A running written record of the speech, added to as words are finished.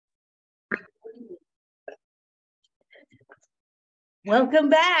Welcome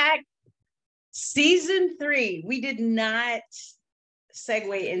back. Season 3. We did not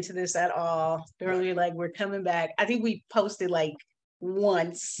segue into this at all. Earlier, like we're coming back. I think we posted like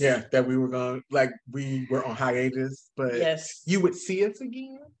once. Yeah, that we were going we were on hiatus, but yes, you would see us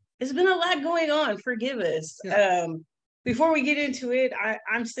again. It's been a lot going on. Forgive us. Yeah. Before we get into it,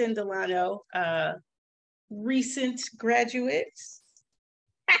 I'm Sin Delano, recent graduate,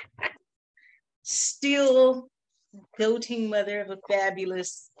 still doting mother of a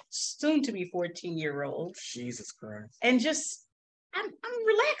fabulous, soon to be 14-year-old. Jesus Christ! And just, I'm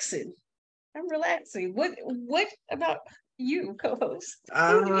relaxing. I'm relaxing. What about you, co-host?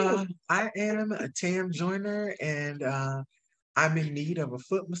 I am a Tam Joyner, and I'm in need of a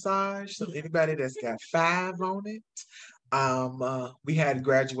foot massage. So anybody that's got 5 on it. We had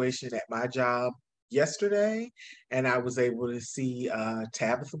graduation at my job yesterday, and I was able to see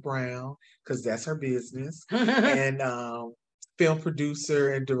Tabitha Brown, because that's her business, and film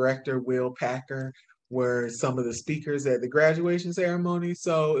producer and director Will Packer were some of the speakers at the graduation ceremony.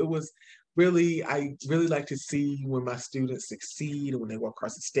 So it was I really like to see when my students succeed and when they walk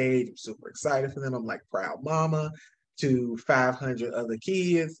across the stage. I'm super excited for them. I'm like proud mama to 500 other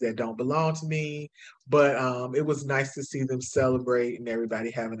kids that don't belong to me. But it was nice to see them celebrate and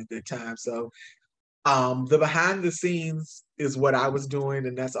everybody having a good time. So the behind the scenes is what I was doing,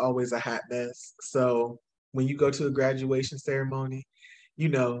 and that's always a hot mess. So when you go to a graduation ceremony,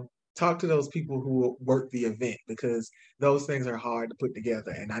 talk to those people who work the event, because those things are hard to put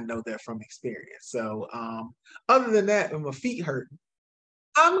together, and I know that from experience. So other than that, when my feet hurt,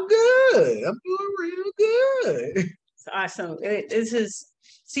 I'm good. I'm doing real good. It's awesome. This is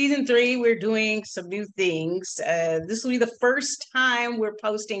season 3. We're doing some new things. This will be the first time we're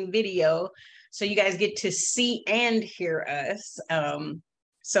posting video, so you guys get to see and hear us.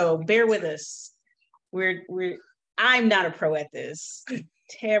 So bear with us. I'm not a pro at this.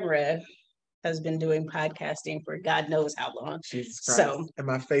 Tamara has been doing podcasting for God knows how long. Jesus Christ. So, and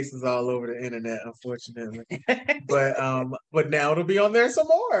my face is all over the internet, unfortunately. but now it'll be on there some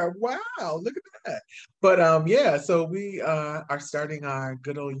more. Wow, look at that. But yeah, so we are starting our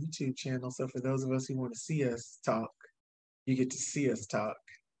good old YouTube channel. So for those of us who want to see us talk, you get to see us talk,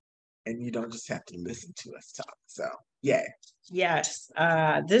 and you don't just have to listen to us talk. So yeah. Yes.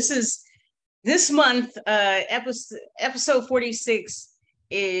 This month, episode 46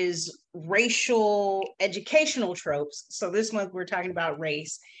 is racial educational tropes. So this month we're talking about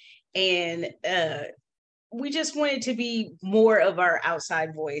race, and we just wanted to be more of our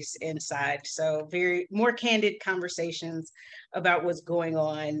outside voice inside. So more candid conversations about what's going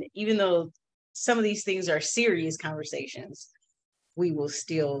on. Even though some of these things are serious conversations, we will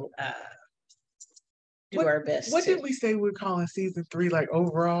still do our best. What did we say we're calling season 3? Like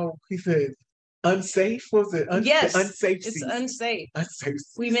overall, he said unsafe. Was it yes, unsafe? It's season. Unsafe. Unsafe.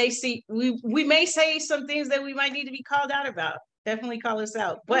 We may say some things that we might need to be called out about. Definitely call us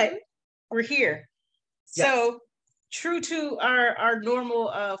out, but we're here. Yes. So true to our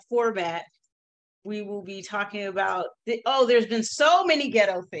normal format, we will be talking about there's been so many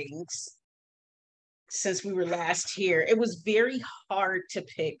ghetto things since we were last here. It was very hard to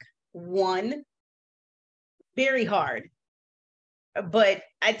pick one. Very hard. But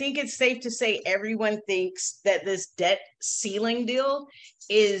I think it's safe to say everyone thinks that this debt ceiling deal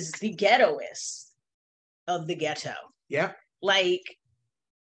is the ghettoest of the ghetto. Yeah. Like,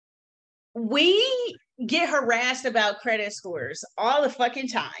 we get harassed about credit scores all the fucking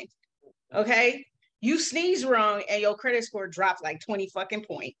time. Okay? You sneeze wrong and your credit score dropped like 20 fucking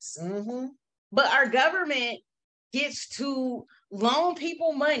points. Mm-hmm. But our government gets to loan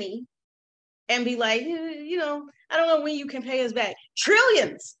people money and be like, I don't know when you can pay us back.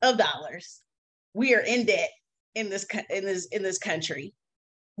 Trillions of dollars we are in debt in this country,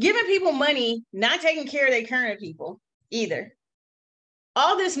 giving people money, not taking care of their current people either.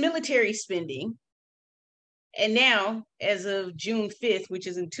 All this military spending, and now as of June 5th, which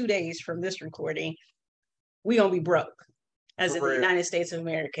is in 2 days from this recording, we gonna be broke as in the United States of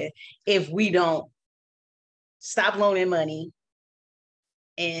America if we don't stop loaning money,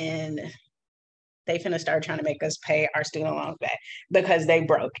 and they finna start trying to make us pay our student loans back because they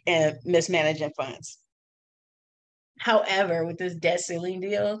broke and mismanaging funds. However, with this debt ceiling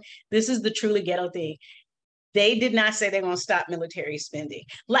deal, this is the truly ghetto thing. They did not say they're gonna stop military spending.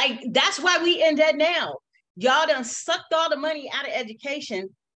 Like, that's why we in debt now. Y'all done sucked all the money out of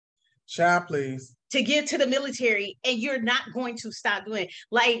education. Child, please. To give to the military, and you're not going to stop doing it.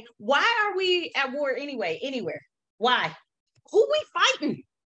 Like, why are we at war anyway? Anywhere? Why? Who we fighting?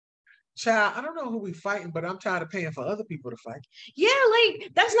 Child, I don't know who we fighting, but I'm tired of paying for other people to fight. Yeah, like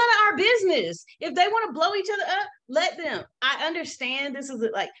that's none of our business. If they want to blow each other up, let them. I understand this is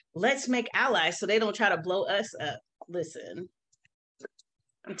like, let's make allies so they don't try to blow us up. Listen,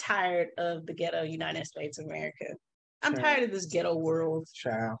 I'm tired of the ghetto United States of America. I'm tired of this ghetto world.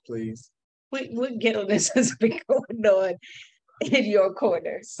 Child, please. What ghetto-ness has been going on in your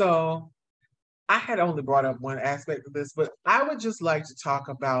corner? So I had only brought up one aspect of this, but I would just like to talk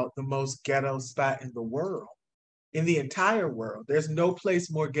about the most ghetto spot in the world, in the entire world. There's no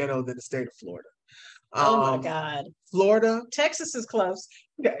place more ghetto than the state of Florida. Oh my God. Florida. Texas is close.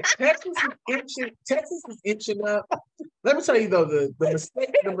 Yeah, Texas is inching up. Let me tell you though,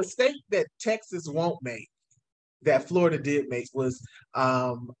 the mistake that Texas won't make, that Florida did make, was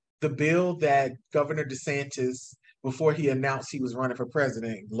the bill that Governor DeSantis, before he announced he was running for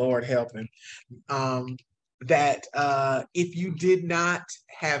president, Lord help him, that if you did not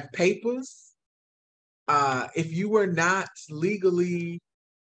have papers, if you were not legally,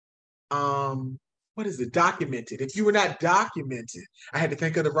 documented, if you were not documented, I had to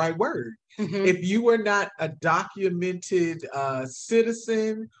think of the right word. Mhm. If you were not a documented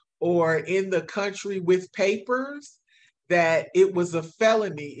citizen or in the country with papers, that it was a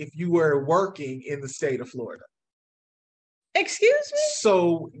felony if you were working in the state of Florida. Excuse me?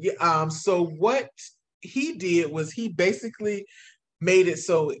 So what he did was he basically made it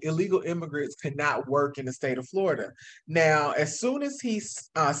so illegal immigrants could not work in the state of Florida. Now, as soon as he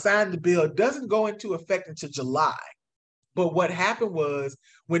signed the bill, it doesn't go into effect until July. But what happened was,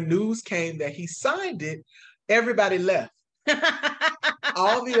 when news came that he signed it, everybody left.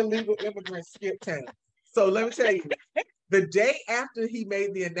 All the illegal immigrants skipped town. So let me tell you, the day after he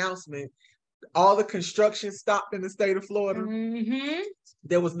made the announcement, all the construction stopped in the state of Florida. Mm-hmm.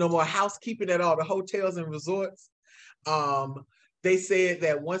 There was no more housekeeping at all the hotels and resorts. They said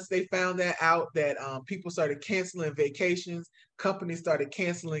that once they found that out, that people started canceling vacations, companies started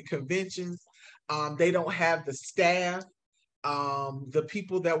canceling conventions. They don't have the staff, the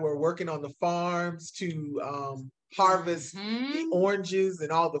people that were working on the farms to harvest the oranges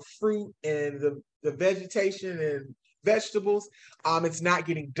and all the fruit and the vegetation and vegetables. It's not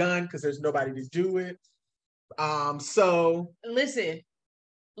getting done because there's nobody to do it. So listen,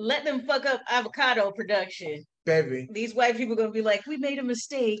 let them fuck up avocado production. Baby. These white people are gonna be like, we made a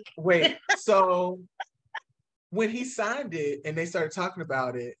mistake. Wait, so when he signed it and they started talking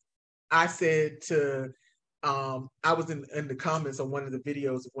about it, I said to I was in the comments on one of the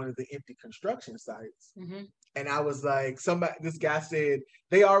videos of one of the empty construction sites. Mm-hmm. And I was like, this guy said,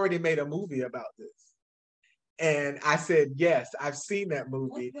 they already made a movie about this. And I said, yes, I've seen that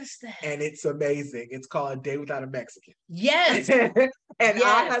movie. What was that? And it's amazing. It's called A Day Without a Mexican. Yes. And yes.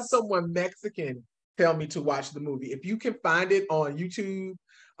 I had someone Mexican tell me to watch the movie. If you can find it on YouTube,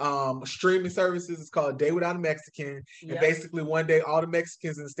 streaming services, it's called A Day Without a Mexican. Yep. And basically one day all the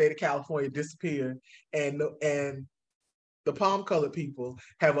Mexicans in the state of California disappear, and the palm colored people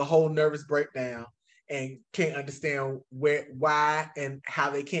have a whole nervous breakdown and can't understand why and how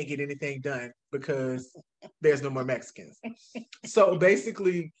they can't get anything done because there's no more Mexicans. So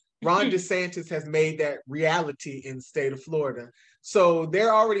basically, Ron DeSantis has made that reality in the state of Florida. So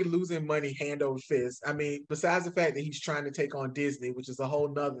they're already losing money hand over fist. I mean, besides the fact that he's trying to take on Disney, which is a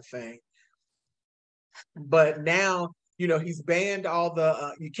whole nother thing. But now, he's banned all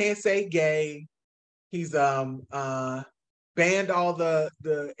the, you can't say gay. He's banned all the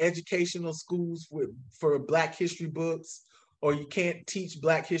educational schools for Black history books, or you can't teach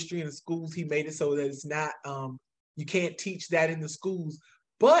Black history in the schools. He made it so that it's not, you can't teach that in the schools.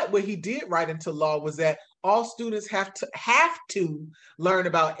 But what he did write into law was that all students have to learn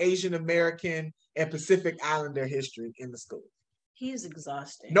about Asian American and Pacific Islander history in the school. He is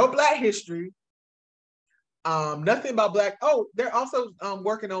exhausting. No Black history. Nothing about Black. Oh, they're also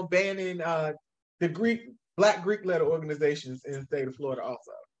working on banning the Black Greek letter organizations in the state of Florida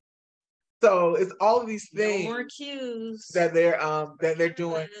also. So it's all of these things no more cues that they're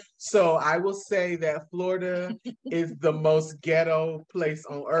doing. So I will say that Florida is the most ghetto place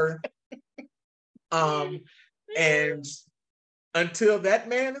on earth. And until that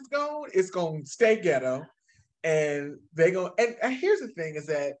man is gone, it's gonna stay ghetto. And and here's the thing is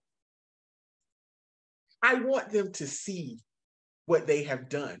that I want them to see what they have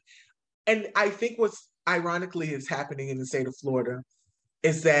done. And I think what's ironically is happening in the state of Florida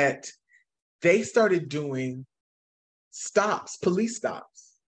is that they started doing police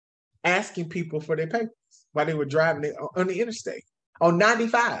stops, asking people for their papers while they were driving it on the interstate on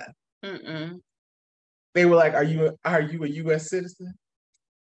 95. They were like, are you a U.S. citizen?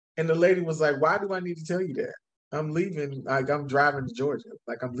 And the lady was like, why do I need to tell you that? I'm leaving. Like I'm driving to Georgia.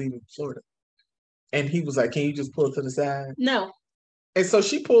 Like I'm leaving Florida. And he was like, "Can you just pull to the side?" No. And so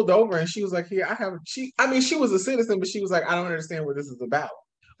she pulled over and she was like, "Here, I have." I mean, she was a citizen, but she was like, "I don't understand what this is about."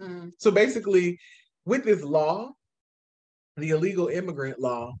 Mm. So basically, with this law, the illegal immigrant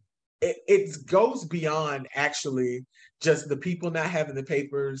law, it goes beyond actually just the people not having the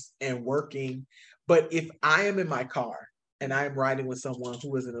papers and working. But if I am in my car and I am riding with someone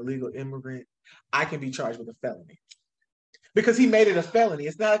who is an illegal immigrant, I can be charged with a felony because he made it a felony.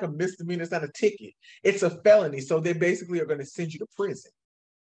 It's not like a misdemeanor. It's not a ticket. It's a felony. So they basically are going to send you to prison.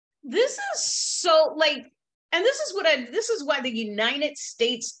 This is so like, and this is why the United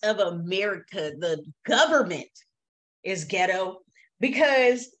States of America, the government, is ghetto,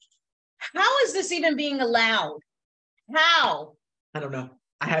 because how is this even being allowed? How? I don't know.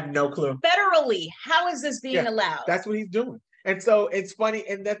 I have no clue. Federally, how is this being allowed? That's what he's doing. And so it's funny.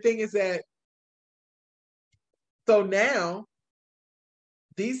 And the thing is that, so now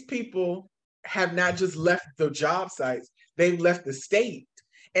these people have not just left the job sites, they've left the state.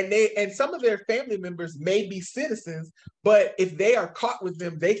 And some of their family members may be citizens, but if they are caught with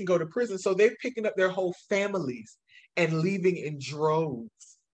them, they can go to prison. So they're picking up their whole families and leaving in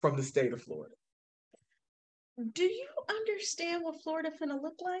droves from the state of Florida. Do you understand what Florida finna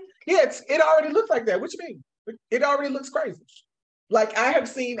look like? Yeah, it already looks like that. What you mean? It already looks crazy. Like I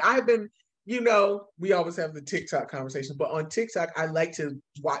have been, we always have the TikTok conversation, but on TikTok, I like to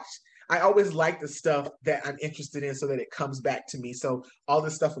watch. I always like the stuff that I'm interested in so that it comes back to me. So all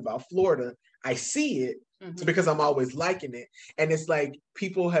this stuff about Florida, I see it because I'm always liking it. And it's like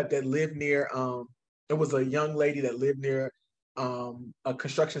people that live near, there was a young lady that lived near a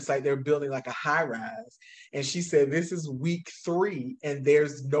construction site. They're building like a high rise. And she said, this is week 3 and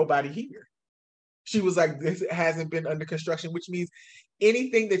there's nobody here. She was like, this hasn't been under construction, which means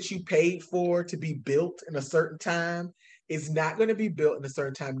anything that you paid for to be built in a certain time is not going to be built in a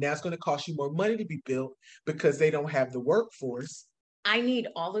certain time. Now it's going to cost you more money to be built because they don't have the workforce. I need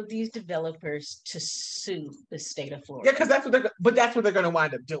all of these developers to sue the state of Florida. Yeah, because that's what they're going to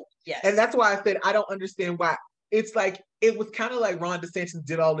wind up doing. Yes. And that's why I said I don't understand why. It's like it was kind of like Ron DeSantis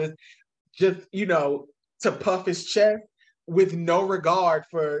did all this just, to puff his chest with no regard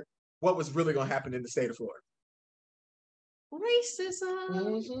for what was really going to happen in the state of Florida. Racism.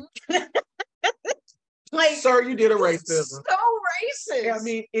 Mm-hmm. Like, sir, you did a racism. So racist. I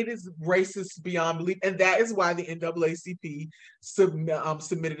mean, it is racist beyond belief. And that is why the NAACP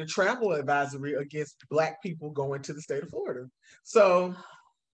submitted a travel advisory against Black people going to the state of Florida. So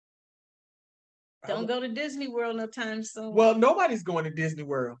don't go to Disney World no time soon. Well, nobody's going to Disney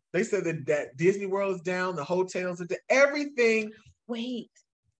World. They said that Disney World is down, the hotels are down, everything. Wait,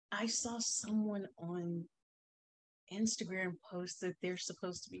 I saw someone on Instagram post that they're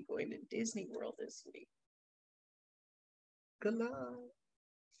supposed to be going to Disney World this week. Good luck.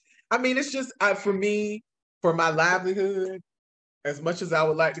 I mean, it's just for me, for my livelihood, as much as I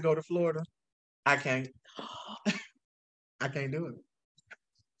would like to go to Florida, I can't. I can't do it.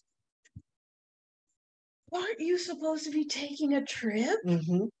 Aren't you supposed to be taking a trip?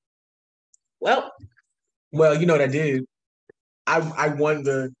 Mm-hmm. Well, you know what I did? I won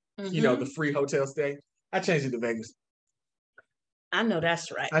the, the free hotel stay. I changed it to Vegas. I know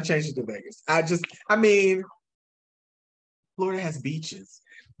that's right. I changed it to Vegas. Florida has beaches,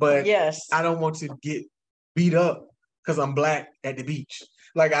 but yes, I don't want to get beat up because I'm Black at the beach.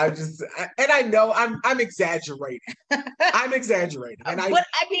 Like and I know I'm exaggerating. I'm exaggerating. But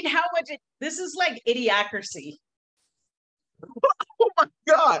I mean, how much? This is like idiocracy. Oh my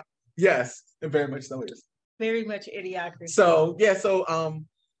God! Yes, it very much so is. Very much idiocracy. So yeah,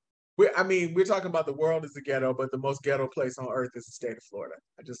 we're talking about the world is a ghetto, but the most ghetto place on earth is the state of Florida.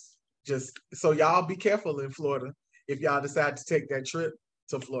 I just so y'all be careful in Florida if y'all decide to take that trip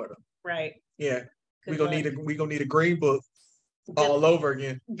to Florida. Right. Yeah. We're gonna need a green book all over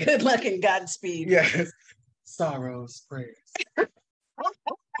again. Good luck and Godspeed. Yes. Sorrows, prayers.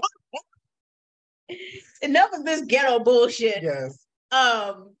 Enough of this ghetto bullshit. Yes.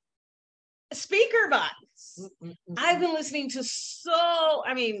 Speaker box. I've been listening to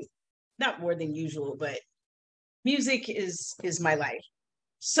not more than usual, but music is my life.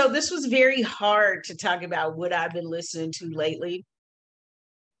 So this was very hard to talk about what I've been listening to lately.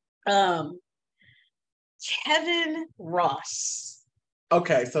 Kevin Ross.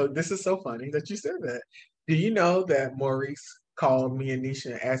 Okay, so this is so funny that you said that. Do you know that Maurice called me and Nisha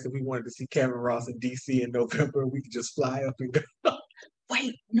and asked if we wanted to see Kevin Ross in DC in November? We could just fly up and go.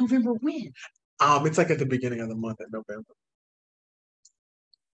 Wait, November when? It's like at the beginning of the month in November.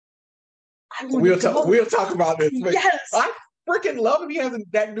 We'll talk about this. Yes. freaking love him. He has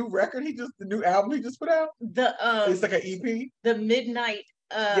that new record. The new album he just put out. It's like an EP. The Midnight.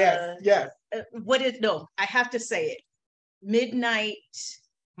 Yes. What is no? I have to say it. Midnight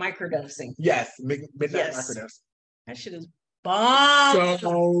microdosing. Yes, midnight microdosing. That shit is bomb.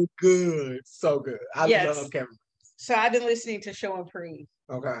 So good, so good. I love Kevin. So I've been listening to Show and Prove.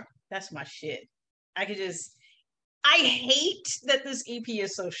 Okay, that's my shit. I hate that this EP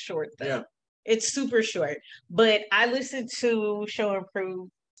is so short though. Yeah. It's super short, but I listen to Show and Prove.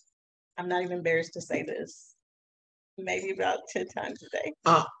 I'm not even embarrassed to say this. Maybe about 10 times a day.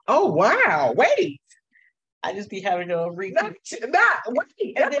 Oh wow! Wait, I just be having to repeat.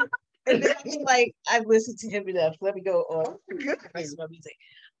 Wait. And then I'm like, I've listened to him enough. Let me go on. This is my music.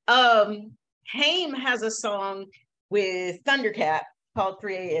 Haim has a song with Thundercat called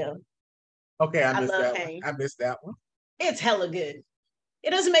 3 a.m. Okay, I missed that one. I missed that one. It's hella good. It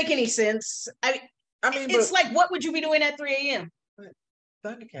doesn't make any sense. I mean, it's like, what would you be doing at 3 a.m.?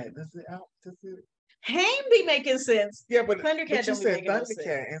 Thundercat, does it out? Haim be making sense. Yeah, but Thundercat don't be making no sense.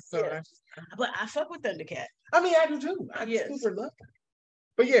 And so but I fuck with Thundercat. I mean, I do too. I super love him.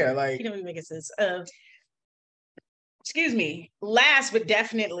 But yeah, like he don't be making sense. Excuse me. Last but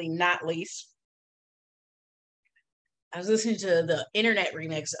definitely not least, I was listening to the internet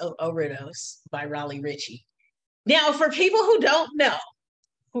remix of Overdose by Raleigh Ritchie. Now, for people who don't know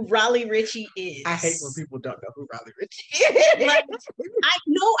who Raleigh Ritchie is. I hate when people don't know who Raleigh Ritchie is. I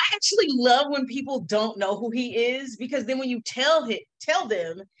actually love when people don't know who he is, because then when you tell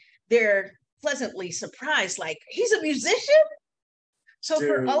them, they're pleasantly surprised. Like, he's a musician? So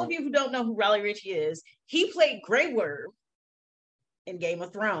for all of you who don't know who Raleigh Ritchie is, he played Grey Worm in Game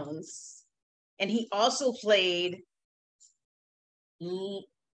of Thrones. And he also played... Am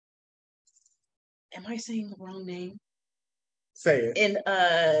I saying the wrong name? Say it. In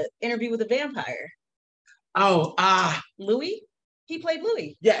Interview with a Vampire. Louis? He played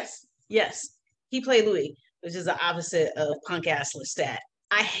Louis. Yes. He played Louis, which is the opposite of punk ass Lestat.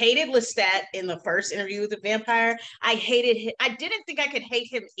 I hated Lestat in the first Interview with a Vampire. I hated him. I didn't think I could hate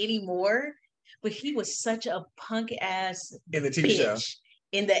him anymore, but he was such a punk ass in the TV show,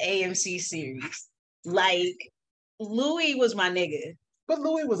 in the AMC series. Like, Louis was my nigga. But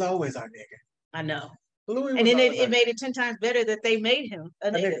Louis was always our nigga. I know. Louis was and then it made it 10 times better that they made him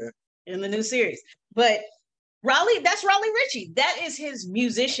a nigga in the new series. But that's Raleigh Ritchie. That is his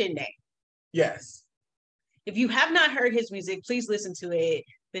musician name. Yes. If you have not heard his music, please listen to it.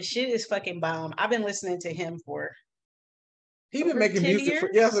 The shit is fucking bomb. I've been listening to him for he's been making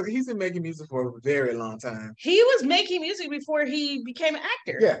music years. He's been making music for a very long time. He was making music before he became an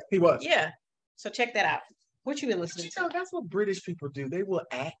actor. Yeah, he was. Yeah. So check that out. What you been listening to? That's what British people do. They will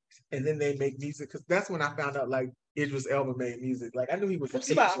act and then they make music. Because that's when I found out, like, Idris Elba made music. Like, I knew he was a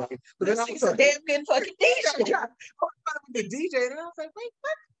DJ. But then I was a damn good fucking DJ. I was the DJ, and I was like, wait,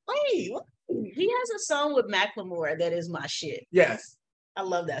 what? He has a song with Macklemore that is my shit. Yes. I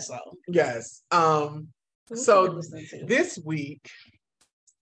love that song. Yes. So this week,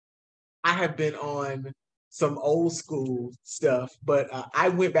 I have been on some old school stuff, but I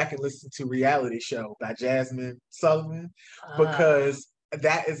went back and listened to Reality Show by Jasmine Sullivan, because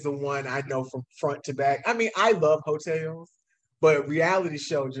that is the one I know from front to back. I mean, I love Hotels, but Reality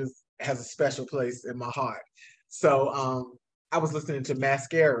Show just has a special place in my heart. So I was listening to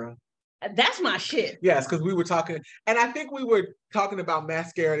Mascara. That's my shit. Yes, because we were talking, and I think we were talking about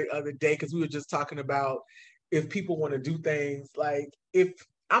Mascara the other day, because we were just talking about if people want to do things, like, if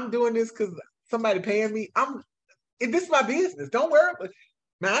I'm doing this because somebody paying me, this is my business. Don't worry about,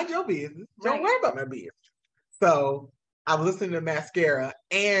 mind your business. Don't worry about my business. So I was listening to Mascara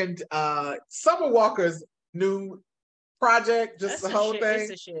and Summer Walker's new project, just the whole thing.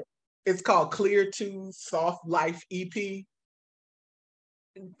 It's called Clear 2 Soft Life EP.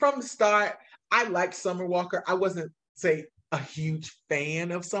 From the start, I liked Summer Walker. I wasn't, say, a huge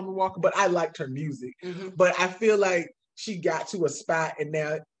fan of Summer Walker, but I liked her music. Mm-hmm. But I feel like she got to a spot and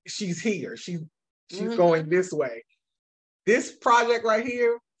now she's here. She's going this way. This project right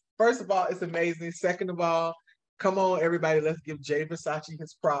here, first of all, it's amazing. Second of all, come on, everybody, let's give Jay Versace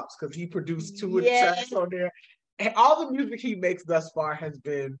his props, because he produced 2 of the tracks on there. And all the music he makes thus far has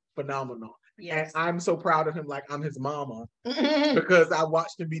been phenomenal. Yes. And I'm so proud of him, like I'm his mama, because I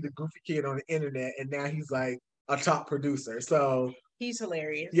watched him be the goofy kid on the internet, and now he's like a top producer. So he's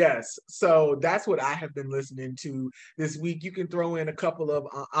hilarious. Yes. So that's what I have been listening to this week. You can throw in a couple of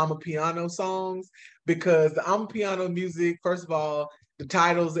Amapiano songs, because the Amapiano music, first of all, the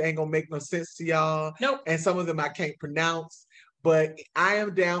titles ain't gonna make no sense to y'all. Nope. And some of them I can't pronounce. But I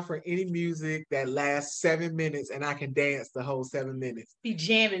am down for any music that lasts 7 minutes and I can dance the whole 7 minutes. Be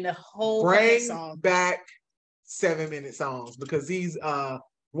jamming the whole Bring song. back 7-minute songs because these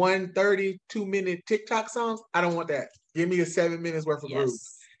 132-minute TikTok songs, I don't want that. Give me a 7 minutes worth of groove.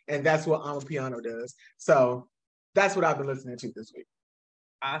 And that's what Amapiano does. So that's what I've been listening to this week.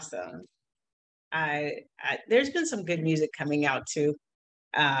 Awesome. I there's been some good music coming out too.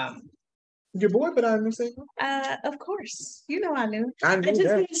 Your boy put out a new single? Of course. You know I knew. I just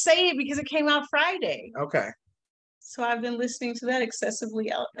didn't say it because it came out Friday. Okay. So I've been listening to that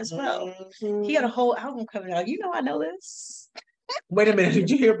excessively out as well. He had a whole album coming out. You know I know this. Wait a minute. Did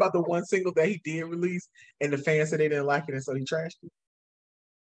you hear about the one single that he did release and the fans said they didn't like it and so he trashed it?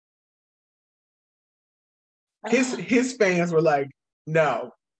 His fans were like,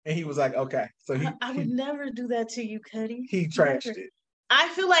 no. And he was like, okay. So I would never do that to you, Cuddy. He trashed it. I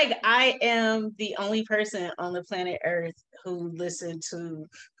feel like I am the only person on the planet Earth who listened to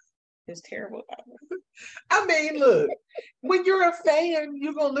his terrible album. I mean, look, when you're a fan,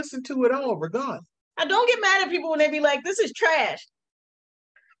 you're going to listen to it all regardless. I don't get mad at people when they be like, this is trash.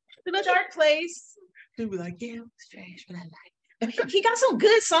 It's in a dark place. They'll be like, yeah, it's trash, but I like it. He got some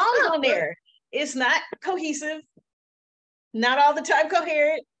good songs on there. It's not cohesive, not all the time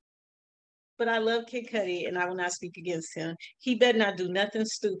coherent, but I love Kid Cudi and I will not speak against him. He better not do nothing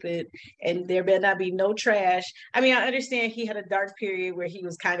stupid and there better not be no trash. I mean, I understand he had a dark period where he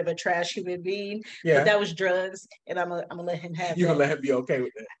was kind of a trash human being, but that was drugs and I'm gonna let him have You're going to let him be okay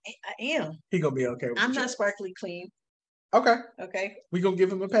with that? I am. He going to be okay with that. I'm not sparkly clean. Okay. Okay. We're going to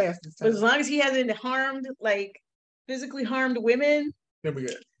give him a pass this time. But as long as he hasn't harmed, like physically harmed women, then we're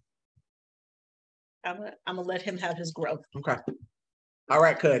good. I'm gonna let him have his growth. Okay. All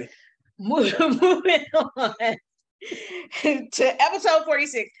right, Cuddy. Moving on to episode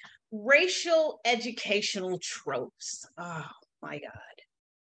 46, racial educational tropes. Oh my God.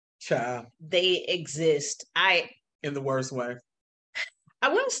 Child. They exist. In the worst way. I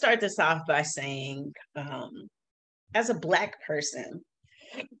want to start this off by saying, as a Black person,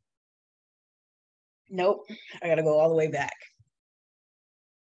 nope, I gotta go all the way back.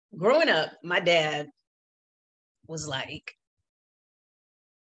 Growing up, my dad was like,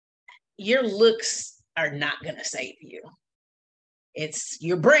 your looks are not going to save you. It's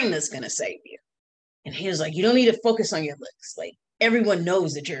your brain that's going to save you. And he was like, you don't need to focus on your looks. Like, everyone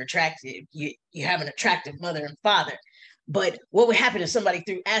knows that you're attractive. You have an attractive mother and father. But what would happen if somebody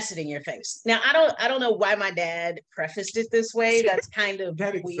threw acid in your face? Now, I don't know why my dad prefaced it this way. That's kind of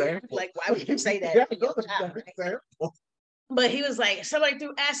weird. Example. Like, why would you say that? But he was like, somebody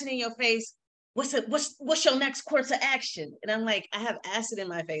threw acid in your face. What's your next course of action? And I'm like, I have acid in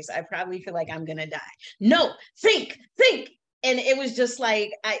my face. I probably feel like I'm gonna die. No, think. And it was just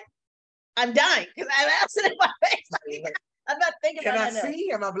like, I'm dying because I have acid in my face. I'm not thinking about that. Can I see?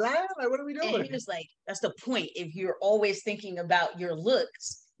 Am I blind? Like, what are we doing? And he was like, that's the point. If you're always thinking about your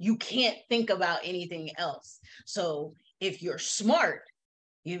looks, you can't think about anything else. So if you're smart,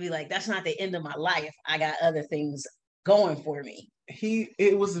 you'd be like, that's not the end of my life. I got other things going for me.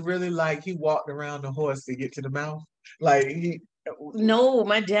 It was really like he walked around the horse to get to the mouth. Like no,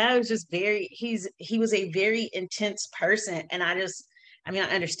 my dad was just he was a very intense person. And I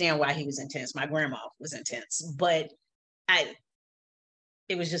understand why he was intense. My grandma was intense, but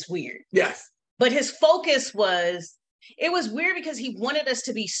it was just weird. Yes. But his focus it was weird because he wanted us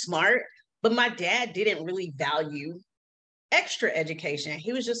to be smart, but my dad didn't really value extra education.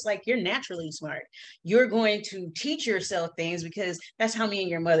 He was just like, you're naturally smart. You're going to teach yourself things because that's how me and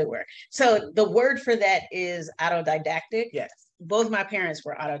your mother were. So the word for that is autodidactic. Yes. Both my parents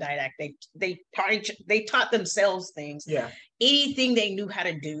were autodidactic. They taught themselves things. Yeah. Anything they knew how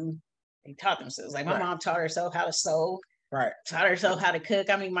to do, they taught themselves. Like my mom taught herself how to sew. Right. Taught herself how to cook.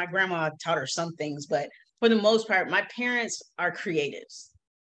 I mean, my grandma taught her some things, but for the most part, my parents are creatives.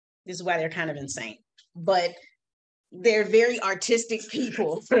 This is why they're kind of insane. But they're very artistic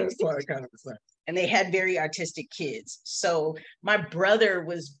people. That's why they're kind of insane. And they had very artistic kids. So my brother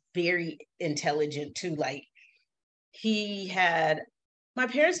was very intelligent too. Like my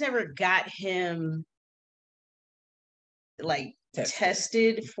parents never got him like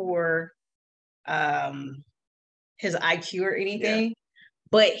tested for his IQ or anything,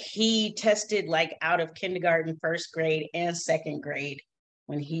 but he tested like out of kindergarten, first grade, and second grade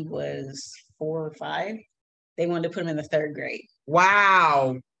when he was 4 or 5. They wanted to put him in the 3rd grade.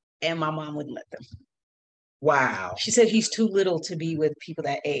 Wow. And my mom wouldn't let them. Wow. She said he's too little to be with people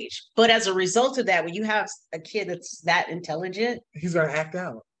that age. But as a result of that, when you have a kid that's that intelligent, he's going to act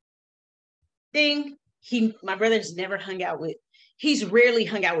out. My brother's never he's rarely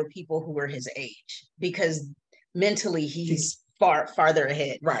hung out with people who were his age because mentally he's farther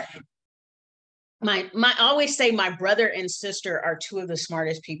ahead. Right. I always say my brother and sister are 2 of the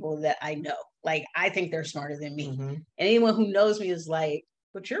smartest people that I know. Like, I think they're smarter than me. Mm-hmm. And anyone who knows me is like,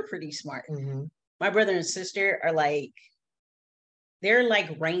 but you're pretty smart. Mm-hmm. My brother and sister are like, they're like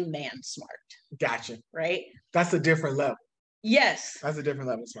Rain Man smart. Gotcha. Right? That's a different level. Yes. That's a different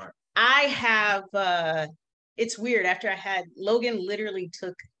level smart. I have, it's weird. After I had, Logan literally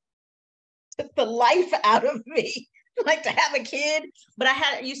took the life out of me. Like, to have a kid, but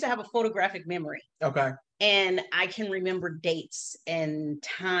I used to have a photographic memory. Okay. And I can remember dates and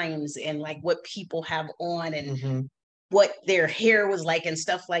times and like what people have on and Mm-hmm. what their hair was like and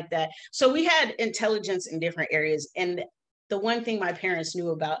stuff like that. So we had intelligence in different areas. And the one thing my parents knew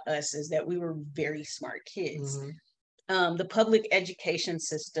about us is that we were very smart kids. Mm-hmm. The public education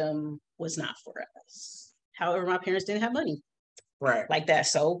system was not for us. However, my parents didn't have money. Right. Like that.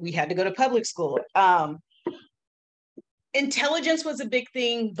 So we had to go to public school. Intelligence was a big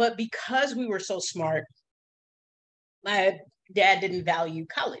thing, but because we were so smart, my dad didn't value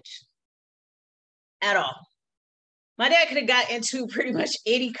college at all. My dad could have got into pretty much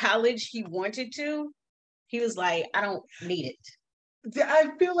any college he wanted to. He was like, I don't need it. I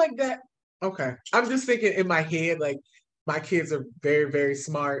feel like that. Okay. I'm just thinking in my head, like, my kids are very, very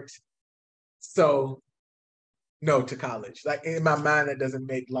smart. So, no to college. Like, in my mind, that doesn't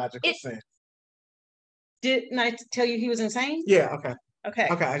make logical sense. Didn't I tell you he was insane? Yeah, okay. Okay.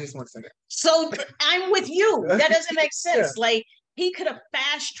 Okay, I just want to say that. So I'm with you. That doesn't make sense. Yeah. Like, he could have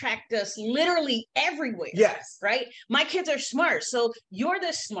fast-tracked us literally everywhere. Yes. Right? My kids are smart. So you're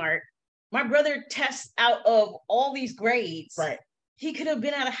this smart. My brother tests out of all these grades. Right. He could have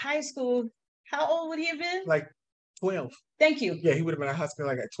been out of high school. How old would he have been? Like 12. Thank you. Yeah, he would have been out of high school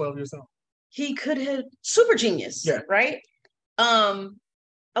like at 12 years old. He could have, super genius. Yeah. Right? A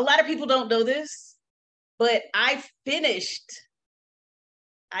lot of people don't know this, but I finished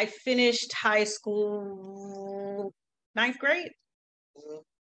high school 9th grade,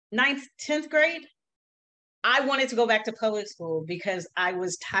 9th, 10th grade. I wanted to go back to public school because I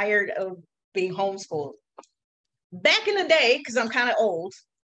was tired of being homeschooled. Back in the day, because I'm kind of old,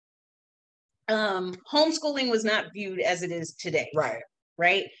 homeschooling was not viewed as it is today. Right.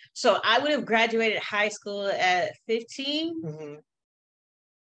 Right. So I would have graduated high school at 15. Mm-hmm.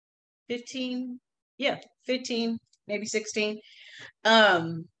 15. Yeah, 15, maybe 16.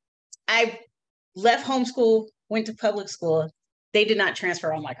 I left homeschool, went to public school. They did not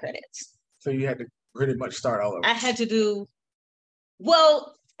transfer all my credits. So you had to pretty much start all over. I had to do,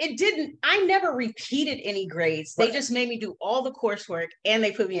 well, it didn't, I never repeated any grades. They just made me do all the coursework and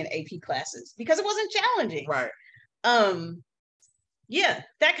they put me in AP classes because it wasn't challenging. Right. Yeah,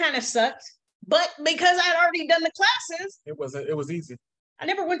 that kind of sucked. But because I'd already done the classes, it was easy. I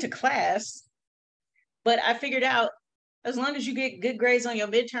never went to class, but I figured out as long as you get good grades on your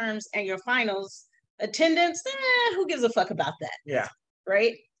midterms and your finals, attendance, who gives a fuck about that? Yeah.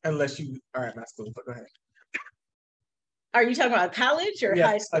 Right? Unless you are at my school, but go ahead. Are you talking about college or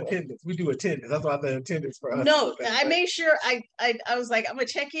high school? Attendance. We do attendance. That's why the attendance for us. No, I made sure I was like, I'm gonna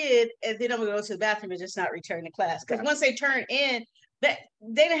check in and then I'm gonna go to the bathroom and just not return to class. Because once they turn in, that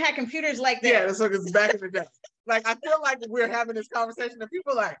they didn't have computers like that. Yeah, so it's back in the day. Like, I feel like we're having this conversation and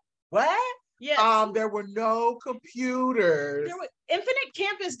people are like, what? Yeah. There were no computers. Infinite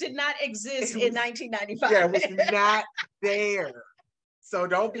Campus did not exist in 1995. Yeah, it was not there. So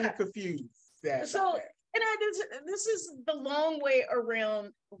don't be confused. This is the long way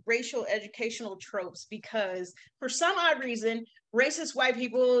around racial educational tropes because for some odd reason, racist white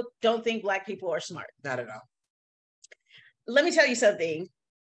people don't think Black people are smart. Not at all. Let me tell you something.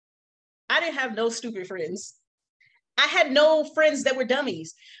 I didn't have no stupid friends. I had no friends that were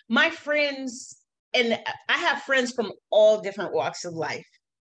dummies. My friends, and I have friends from all different walks of life,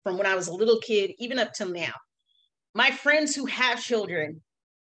 from when I was a little kid, even up till now. My friends who have children,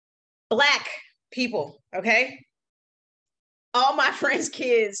 Black people, okay? All my friends'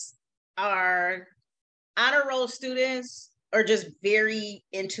 kids are honor roll students or just very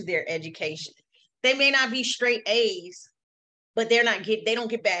into their education. They may not be straight A's, but they don't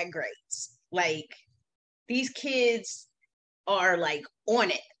get bad grades. Like, these kids are like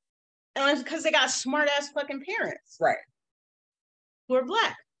on it. And it's because they got smart ass fucking parents. Right. Who are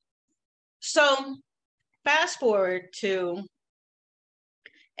Black. So fast forward to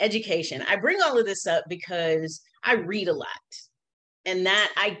education. I bring all of this up because I read a lot. And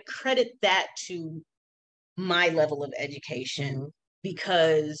that I credit that to my level of education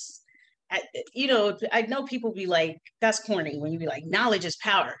because I know people be like, that's corny when you be like, knowledge is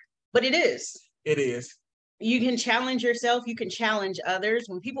power. But it is. It is. You can challenge yourself. You can challenge others.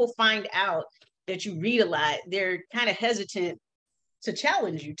 When people find out that you read a lot, they're kind of hesitant to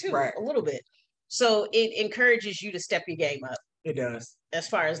challenge you too, a little bit. So it encourages you to step your game up. It does. as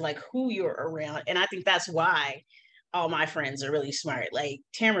far as like who you're around. And I think that's why all my friends are really smart. Like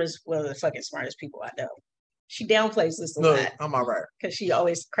Tamara's one of the fucking smartest people I know. She downplays this a lot. I'm all right. Because she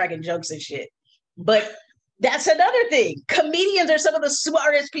always cracking jokes and shit. But that's another thing. Comedians are some of the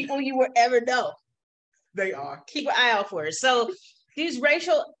smartest people you will ever know. They are. Keep an eye out for it. So these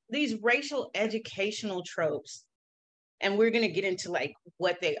racial educational tropes, and we're going to get into like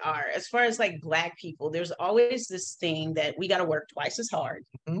what they are. As far as like Black people, there's always this thing that we got to work twice as hard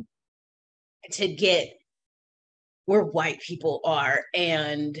to get where white people are.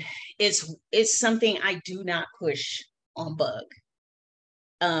 And it's something I do not push on Bug,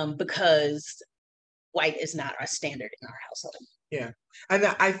 because white is not our standard in our household. Yeah. And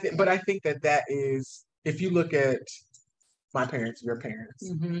but I think that is, if you look at my parents, your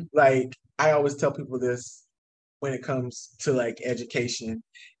parents, like I always tell people this when it comes to like education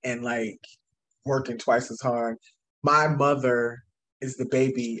and like working twice as hard. My mother is the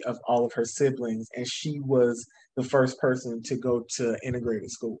baby of all of her siblings, and she was the first person to go to integrated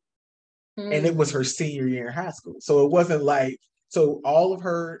school. And it was her senior year in high school. So it wasn't like, so all of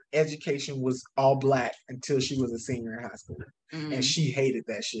her education was all Black until she was a senior in high school. And she hated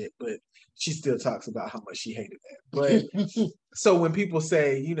that shit, but she still talks about how much she hated that. But so when people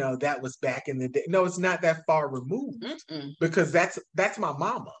say, you know, that was back in the day, no, it's not that far removed, because that's my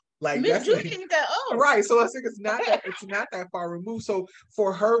mama. Like that's like, that old. Right. So I think it's not that far removed. So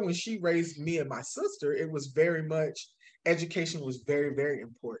for her, when she raised me and my sister, it was very much, education was very, very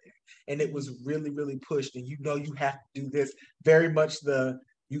important. And it was really, really pushed. And you know, you have to do this, very much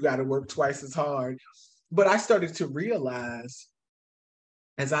you got to work twice as hard. But I started to realize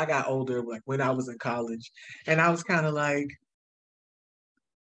as I got older, like when I was in college, and I was kind of like,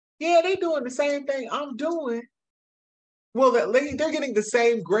 yeah, they doing the same thing I'm doing. Well, they're getting the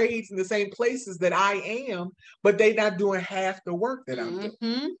same grades in the same places that I am, but they're not doing half the work that I'm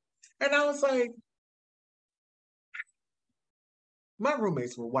doing. And I was like, my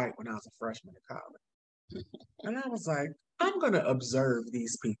roommates were white when I was a freshman in college. And I was like, I'm going to observe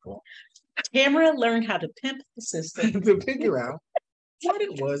these people. Tamara learned how to pimp the system. To figure out what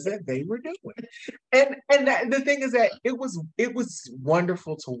it was that they were doing. And the thing is that it was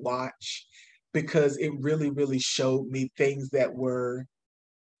wonderful to watch, because it really, really showed me things that were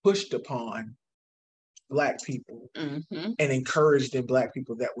pushed upon Black people and encouraged in Black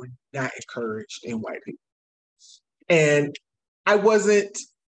people that were not encouraged in white people. And I wasn't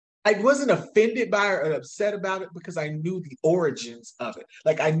offended by it or upset about it, because I knew the origins of it.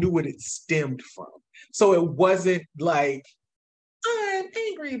 Like I knew what it stemmed from. So it wasn't like, I'm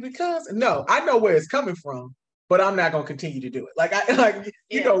angry because, no, I know where it's coming from, but I'm not going to continue to do it.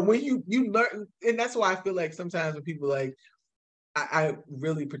 You know, when you learn, and that's why I feel like sometimes when people like, I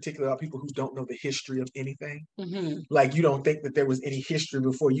really particular about people who don't know the history of anything. Like you don't think that there was any history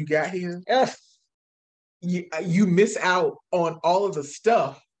before you got here. You miss out on all of the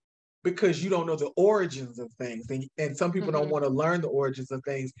stuff because you don't know the origins of things. And some people don't want to learn the origins of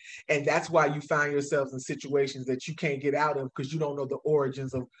things. And that's why you find yourselves in situations that you can't get out of, because you don't know the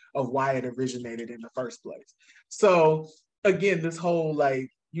origins of why it originated in the first place. So again, this whole like,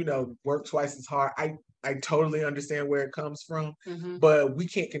 you know, work twice as hard. I totally understand where it comes from, but we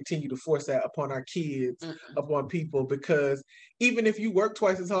can't continue to force that upon our kids, upon people, because even if you work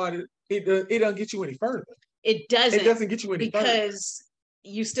twice as hard, it doesn't get you any further. It doesn't. It doesn't get you any further. Because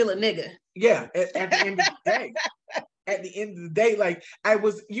you still a nigga. Yeah, at the end of the day. At the end of the day, like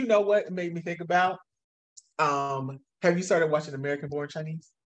you know what it made me think about? Have you started watching American Born Chinese?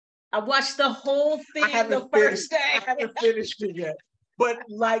 I watched the whole thing the first day. I haven't finished it yet. But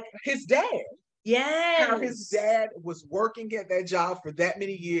like his dad. Yes. How his dad was working at that job for that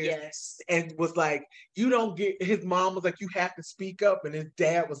many years. Yes. And was like, you don't get, his mom was like, you have to speak up. And his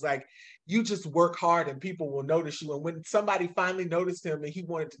dad was like, you just work hard and people will notice you. And when somebody finally noticed him and he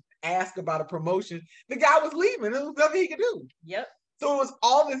wanted to ask about a promotion, the guy was leaving. There was nothing he could do. Yep. So it was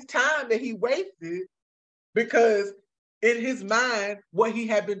all this time that he wasted, because in his mind, what he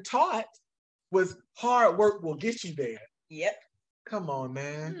had been taught was hard work will get you there. Yep. Come on,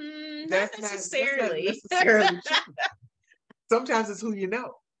 man. Not necessarily. That's not necessarily true. Sometimes it's who you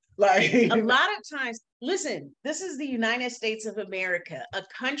know. Like a lot of times, listen, this is the United States of America, a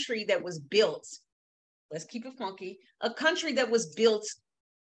country that was built, let's keep it funky, a country that was built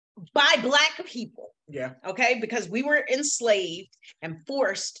by Black people. Yeah. Okay. Because we were enslaved and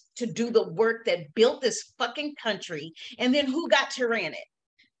forced to do the work that built this fucking country. And then who got to run it?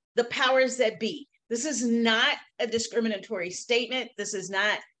 The powers that be. This is not a discriminatory statement. This is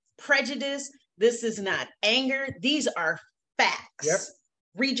not prejudice. This is not anger. These are facts. Yep.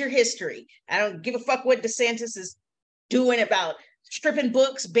 Read your history. I don't give a fuck what DeSantis is doing about stripping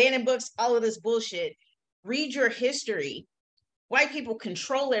books, banning books, all of this bullshit. Read your history. White people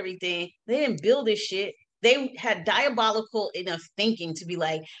control everything. They didn't build this shit. They had diabolical enough thinking to be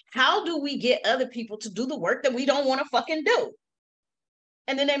like, how do we get other people to do the work that we don't want to fucking do?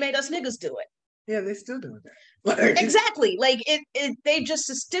 And then they made us niggas do it. Yeah, they still doing that. Exactly. Like they just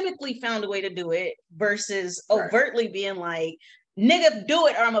systemically found a way to do it versus overtly being like, nigga, do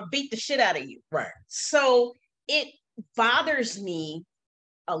it or I'm gonna beat the shit out of you. Right. So it bothers me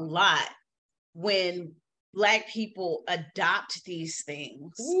a lot when Black people adopt these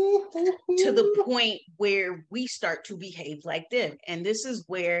things to the point where we start to behave like them. And this is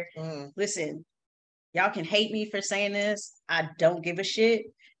where, listen, y'all can hate me for saying this. I don't give a shit.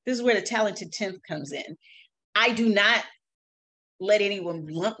 This is where the talented 10th comes in. I do not let anyone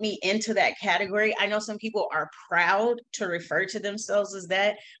lump me into that category. I know some people are proud to refer to themselves as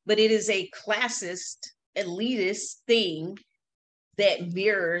that, but it is a classist, elitist thing that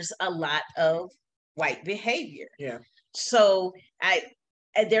mirrors a lot of white behavior. Yeah. So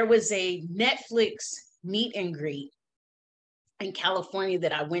there was a Netflix meet and greet in California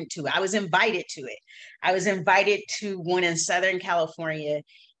that I went to. I was invited to it. I was invited to one in Southern California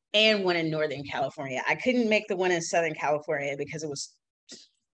and one in Northern California. I couldn't make the one in Southern California because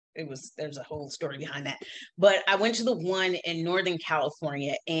there's a whole story behind that. But I went to the one in Northern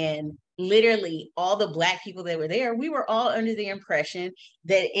California, and literally all the Black people that were there, we were all under the impression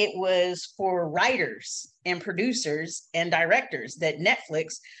that it was for writers and producers and directors, that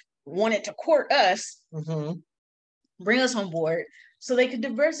Netflix wanted to court us, bring us on board so they could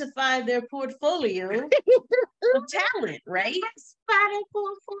diversify their portfolio of talent, right?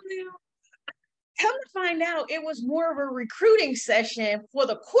 Come to find out, it was more of a recruiting session for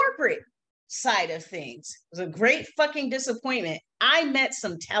the corporate side of things. It was a great fucking disappointment. I met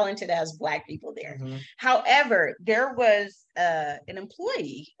some talented ass Black people there. However, there was an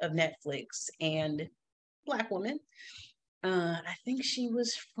employee of Netflix and Black woman. I think she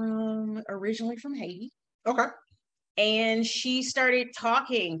was originally from Haiti. Okay. And she started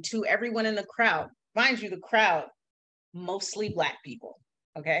talking to everyone in the crowd. Mind you, the crowd, mostly Black people.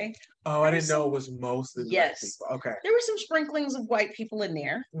 Okay. Oh, I didn't know it was mostly Black people. Okay. There were some sprinklings of white people in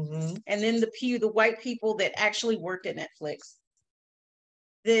there. And then the white people that actually worked at Netflix,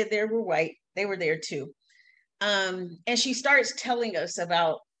 they were white. They were there too. And she starts telling us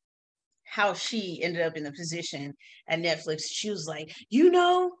about how she ended up in the position at Netflix. She was like,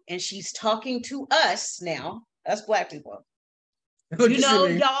 and she's talking to us now, us Black people.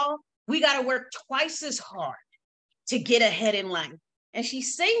 Y'all, we got to work twice as hard to get ahead in life. And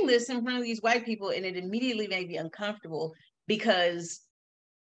she's saying this in front of these white people, and it immediately made me uncomfortable because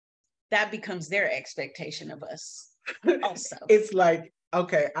that becomes their expectation of us also. It's like,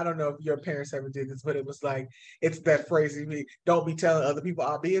 okay, I don't know if your parents ever did this, but it was like, it's that phrase, don't be telling other people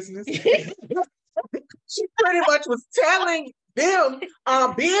our business. She pretty much was telling them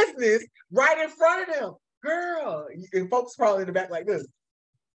our business right in front of them. Girl, and folks probably in the back like this.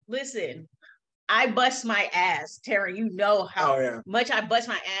 Listen, I bust my ass, Tara. You know how much I bust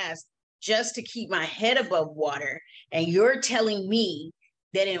my ass just to keep my head above water. And you're telling me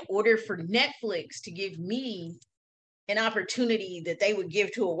that in order for Netflix to give me an opportunity that they would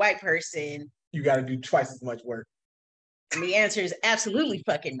give to a white person, you got to do twice as much work. And the answer is absolutely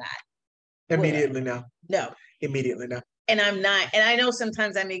fucking not. Immediately no. No. Immediately no. And I'm not. And I know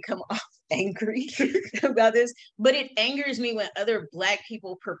sometimes I may come off angry about this, but it angers me when other Black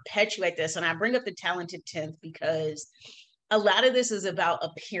people perpetuate this. And I bring up the talented 10th because a lot of this is about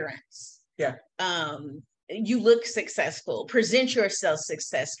appearance. Yeah. You look successful, present yourself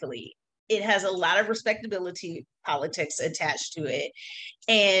successfully. It has a lot of respectability politics attached to it.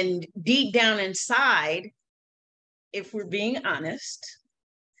 And deep down inside, if we're being honest,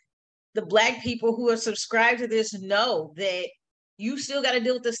 the Black people who are subscribed to this know that you still got to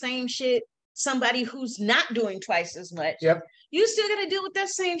deal with the same shit somebody who's not doing twice as much. Yep. You still got to deal with that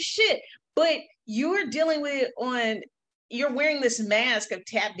same shit, but you're dealing with it you're wearing this mask of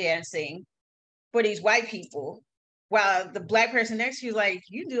tap dancing for these white people, while the Black person next to you is like,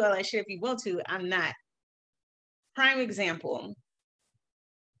 you do all that shit if you want to. I'm not. Prime example,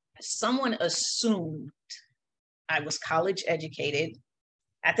 someone assumed I was college educated.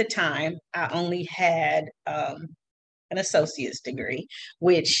 At the time, I only had an associate's degree,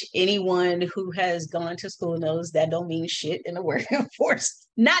 which anyone who has gone to school knows that don't mean shit in the workforce.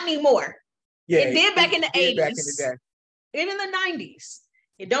 Not anymore. Yeah, it did back in the 80s. Back in the day. And in the 90s.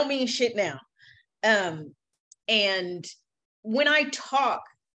 It don't mean shit now. And when I talk,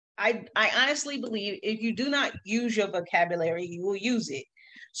 I honestly believe if you do not use your vocabulary, you will use it.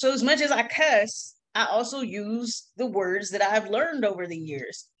 So as much as I cuss, I also use the words that I've learned over the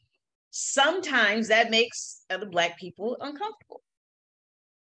years. Sometimes that makes other Black people uncomfortable.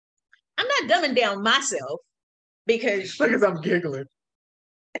 I'm not dumbing down myself because I'm giggling.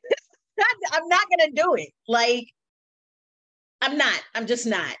 I'm not gonna do it. Like, I'm not. I'm just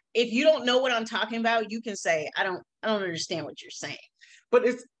not. If you don't know what I'm talking about, you can say, I don't understand what you're saying. But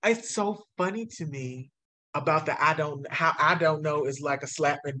it's so funny to me about the I don't know is like a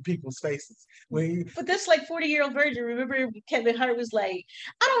slap in people's faces. But that's like 40-year-old virgin. Remember Kevin Hart was like,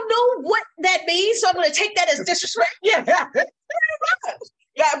 I don't know what that means, so I'm gonna take that as disrespect. Yeah.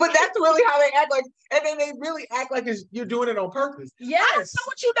 Yeah, but that's really how they act like, and then they really act like you're doing it on purpose. Yes. I don't know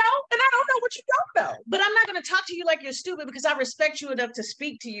what you know, and I don't know what you don't know. But I'm not going to talk to you like you're stupid because I respect you enough to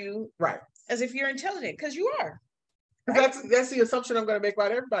speak to you right as if you're intelligent, because you are. Right? That's the assumption I'm going to make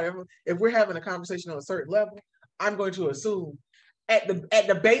about everybody. If we're having a conversation on a certain level, I'm going to assume at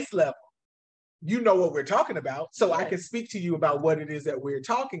the base level, you know what we're talking about, so yes. I can speak to you about what it is that we're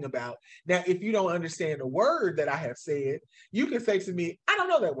talking about. Now, if you don't understand the word that I have said, you can say to me, I don't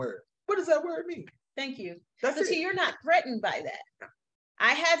know that word. What does that word mean? Thank you. That's but it. See, you're not threatened by that.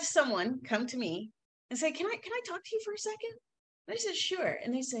 I had someone come to me and say, can I talk to you for a second? And I said, sure.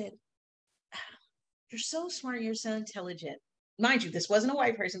 And they said, you're so smart, you're so intelligent. Mind you, this wasn't a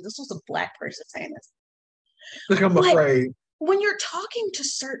white person, this was a Black person saying this. Look, I'm afraid. When you're talking to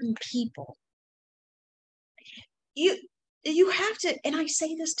certain people, you have to, and I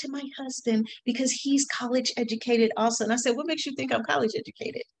say this to my husband because he's college educated also. And I said, what makes you think I'm college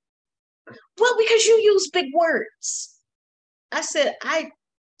educated? Well, because you use big words. I said, I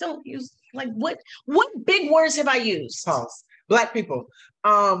don't use, like, what big words have I used? Pause. Black people.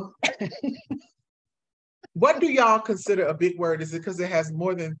 What do y'all consider a big word? Is it because it has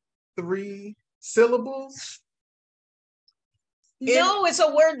more than 3 syllables? No, it's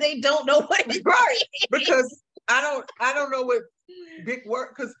a word they don't know what it is. Right. Because I don't know what big word,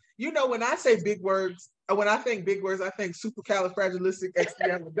 because when I say big words, when I think big words, I think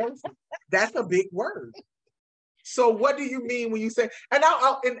supercalifragilisticexpialidocious. That's a big word. So what do you mean when you say, and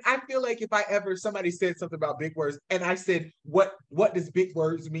I feel like if somebody said something about big words and I said, what does big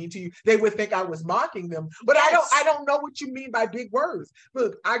words mean to you? They would think I was mocking them, but yes. I don't know what you mean by big words.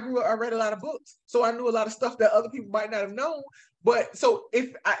 Look, I read a lot of books, so I knew a lot of stuff that other people might not have known. But so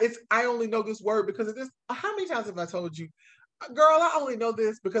I only know this word because of this. How many times have I told you, girl, I only know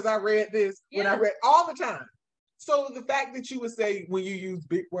this because I read this when I read all the time. So the fact that you would say when you use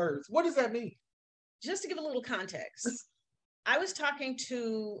big words, what does that mean? Just to give a little context, I was talking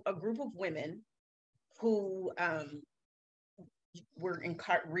to a group of women who were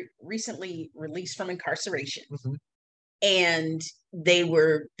recently released from incarceration. Mm-hmm. And they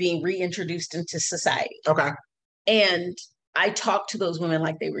were being reintroduced into society. Okay. And I talked to those women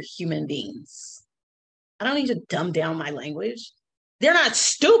like they were human beings. I don't need to dumb down my language. They're not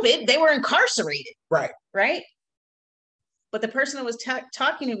stupid. They were incarcerated. Right. Right? But the person that was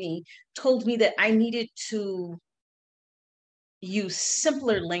talking to me told me that I needed to use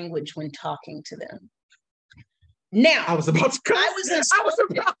simpler language when talking to them. Now, I was about to cry. I was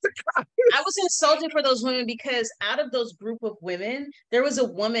insulted for those women because out of those group of women, there was a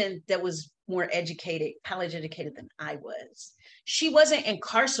woman that was more educated, college educated than I was. She wasn't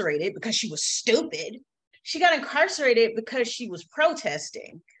incarcerated because she was stupid. She got incarcerated because she was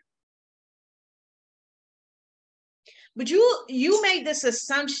protesting. But you made this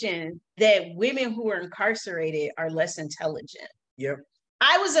assumption that women who are incarcerated are less intelligent. Yep.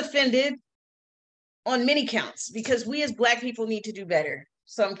 I was offended on many counts because we as Black people need to do better.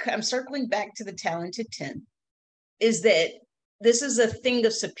 So I'm circling back to the Talented 10, is that this is a thing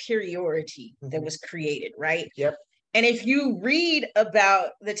of superiority that was created, right? Yep. And if you read about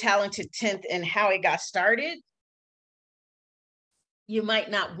the Talented 10th and how it got started, you might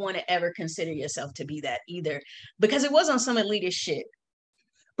not want to ever consider yourself to be that either, because it was on some elitist shit.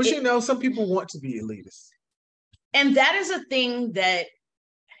 But some people want to be elitist. And that is a thing that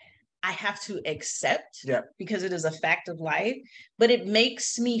I have to accept because it is a fact of life, but it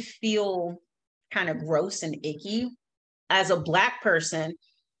makes me feel kind of gross and icky as a Black person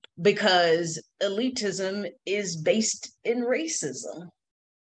because elitism is based in racism.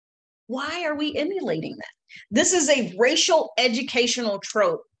 Why are we emulating that? This is a racial educational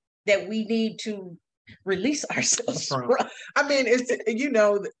trope that we need to release ourselves from. I mean,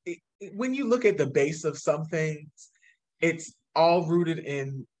 when you look at the base of some things, it's all rooted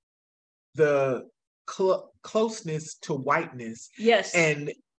in the closeness to whiteness. Yes.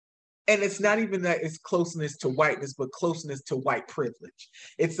 And it's not even that it's closeness to whiteness, but closeness to white privilege.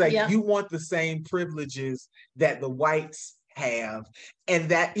 It's like you want the same privileges that the whites have, and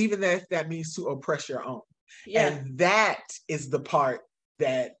that even that means to oppress your own. Yeah. And that is the part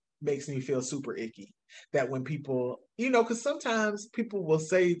that makes me feel super icky. That when people, because sometimes people will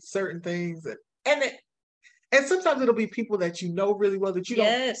say certain things, and sometimes it'll be people that you know really well that you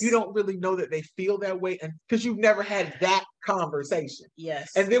don't really know that they feel that way, and because you've never had that conversation.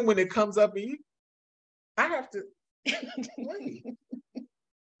 Yes. And then when it comes up, I have to wait.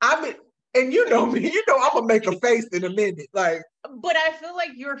 And you know me, I'm gonna make a face in a minute, like. But I feel like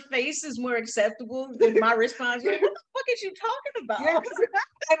your face is more acceptable than my response. Like, what the fuck is you talking about? Yeah.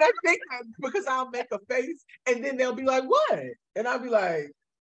 And I think because I'll make a face, and then they'll be like, "What?" And I'll be like,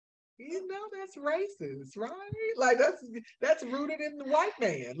 that's racist, right? Like that's rooted in the white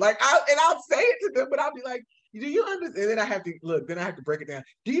man. Like I'll say it to them, but I'll be like, do you understand? And then I have to look, then I have to break it down.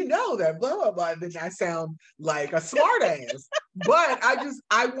 Do you know that blah blah blah? And then I sound like a smart ass. But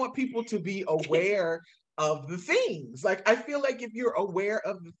I want people to be aware of the things. Like I feel like if you're aware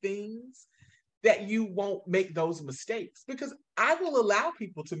of the things, that you won't make those mistakes, because I will allow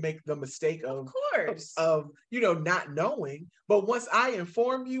people to make the mistake of not knowing. But once I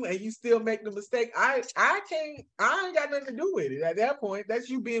inform you and you still make the mistake, I ain't got nothing to do with it. At that point, that's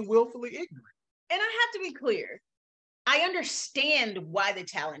you being willfully ignorant. And I have to be clear. I understand why the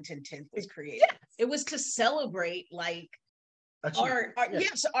Talented 10th was created. Yes. It was to celebrate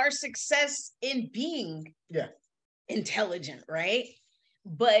our success in being intelligent, right?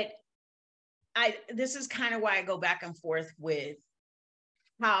 But this is kind of why I go back and forth with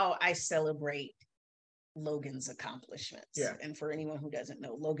how I celebrate Logan's accomplishments. Yeah. And for anyone who doesn't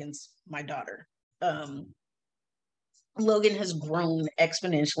know, Logan's my daughter. Logan has grown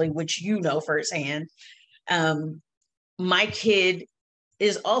exponentially, which you know firsthand. My kid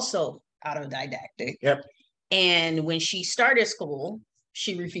is also autodidactic. Yep. And when she started school,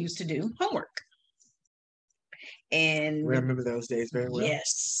 she refused to do homework. And remember those days very well.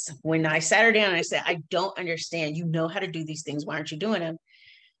 Yes. When I sat her down and I said, I don't understand. You know how to do these things. Why aren't you doing them?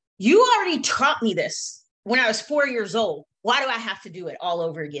 You already taught me this when I was 4 years old. Why do I have to do it all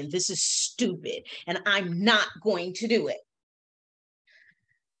over again? This is stupid. And I'm not going to do it.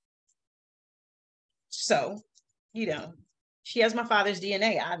 So, she has my father's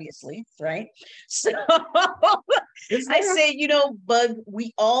DNA, obviously, right? So I said, Bug,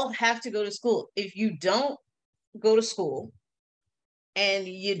 we all have to go to school. If you don't go to school and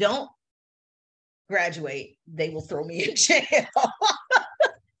you don't graduate, they will throw me in jail.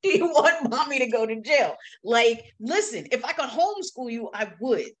 Do you want mommy to go to jail? Like, listen, if I could homeschool you, I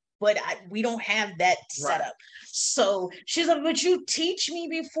would, but we don't have that set up. So she's like, but you teach me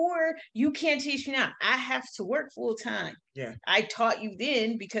before, you can't teach me now. I have to work full time. Yeah. I taught you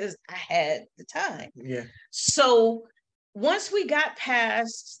then because I had the time. Yeah. So once we got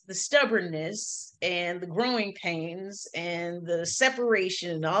past the stubbornness and the growing pains and the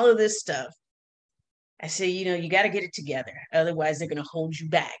separation and all of this stuff, I say, you got to get it together. Otherwise, they're going to hold you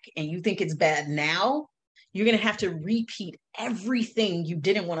back. And you think it's bad now, you're going to have to repeat everything you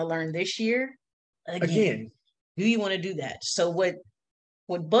didn't want to learn this year again. Do you want to do that? So what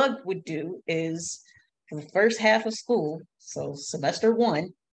Bug would do is for the first half of school, so semester 1,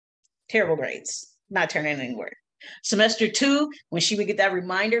 terrible grades, not turning any work. Semester 2, when she would get that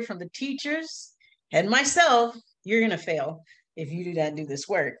reminder from the teachers and myself, you're going to fail if you do not do this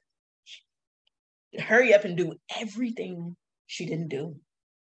work. Hurry up and do everything she didn't do.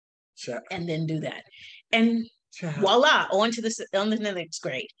 Sure. And then do that. And voila, on to the next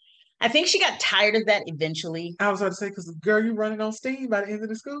grade. I think she got tired of that eventually. I was about to say, because girl, you running on steam by the end of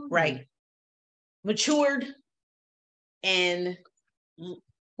the school. Right. Matured. And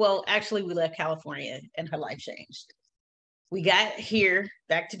well, actually, we left California and her life changed. We got here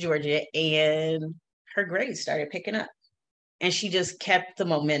back to Georgia and her grades started picking up. And she just kept the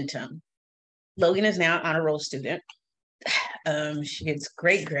momentum. Logan is now an honor roll student. She gets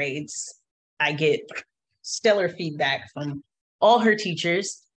great grades. I get stellar feedback from all her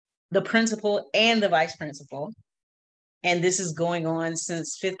teachers, the principal and the vice principal. And this is going on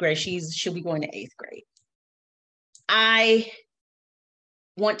since 5th grade. She'll be going to 8th grade. I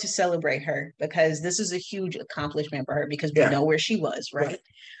want to celebrate her because this is a huge accomplishment for her because we know where she was, right?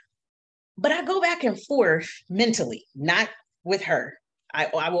 But I go back and forth mentally, not with her.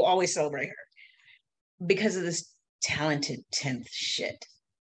 I will always celebrate her because of this Talented 10th shit.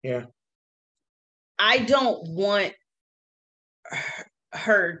 Yeah. I don't want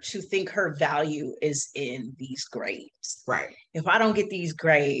her to think her value is in these grades. Right. If I don't get these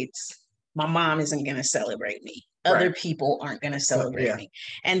grades, my mom isn't going to celebrate me. Other people aren't going to celebrate me.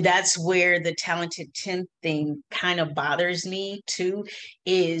 And that's where the Talented 10th thing kind of bothers me too,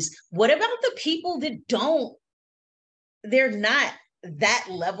 is what about the people that don't they're not that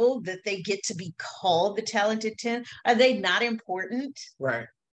level that they get to be called the talented 10? Are they not important? Right.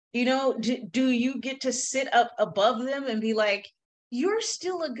 You know, do you get to sit up above them and be like, you're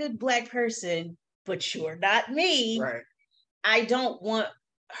still a good Black person, but you're not me? Right. I don't want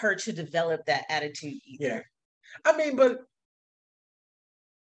her to develop that attitude either. Yeah. I mean, but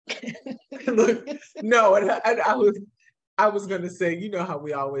look, no, and I was gonna say, you know how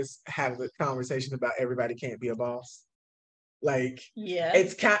we always have a conversation about everybody can't be a boss. Like, yeah,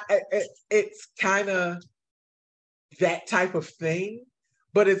 it's kind of that type of thing,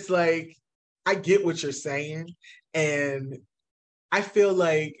 but it's like I get what you're saying, and I feel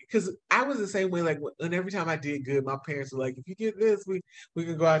like because I was the same way. Like, when every time I did good, my parents were like, "If you get this, we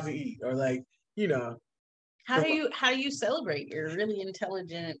can go out to eat," or like, you know. how do you celebrate your really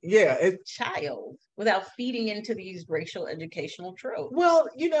intelligent child without feeding into these racial educational tropes? Well,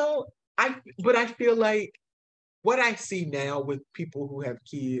 you know, I feel like what I see now with people who have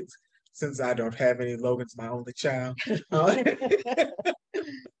kids, since I don't have any, Logan's my only child, is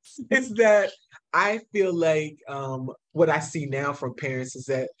that I feel like what I see now from parents is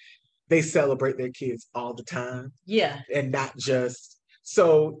that they celebrate their kids all the time. Yeah. And not just,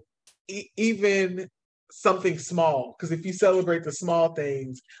 so even something small, because if you celebrate the small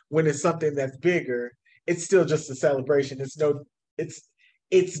things when it's something that's bigger, it's still just a celebration. It's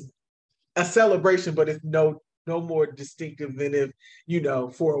a celebration, but it's no more distinctive than if, you know,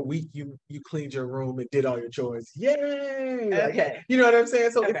 for a week you cleaned your room and did all your chores. Yay! Okay. Like, you know what I'm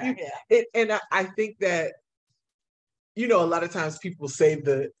saying? So okay, I think that, you know, a lot of times people say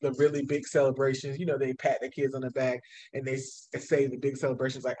the really big celebrations, you know, they pat their kids on the back and they say the big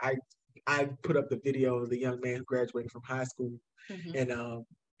celebrations. Like I put up the video of the young man who graduated from high school, and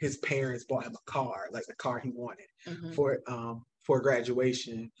his parents bought him a car, like the car he wanted for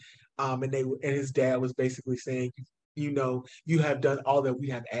graduation. And his dad was basically saying, you know, you have done all that we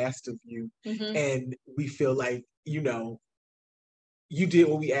have asked of you, and we feel like, you know, you did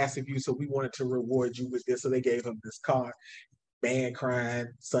what we asked of you, so we wanted to reward you with this. So they gave him this car. Man crying,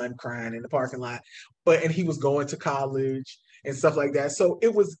 son crying in the parking lot, and he was going to college and stuff like that. So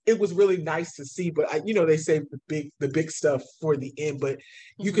it was really nice to see. But you know, they saved the big stuff for the end. But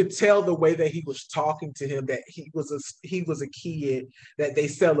you could tell the way that he was talking to him that he was a kid that they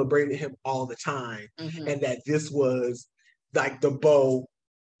celebrated him all the time, and that this was like the bow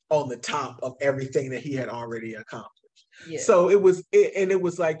on the top of everything that he had already accomplished. Yeah. So it was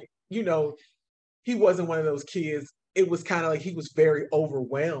like, you know, he wasn't one of those kids. It was kind of like he was very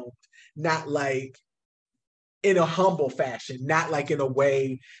overwhelmed, not like in a humble fashion, not like in a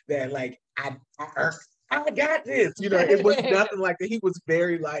way that like I got this. You know, it was nothing like that. He was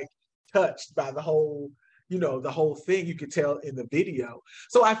very like touched by the whole, you know, the whole thing. You could tell in the video.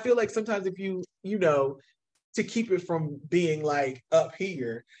 So I feel like sometimes if you know, to keep it from being like up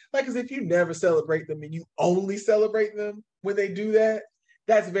here, like, because if you never celebrate them and you only celebrate them when they do that,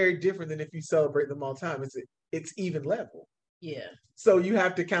 that's very different than if you celebrate them all the time. It's even level. Yeah. So you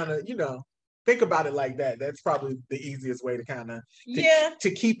have to kind of, you know, think about it like that. That's probably the easiest way to kind of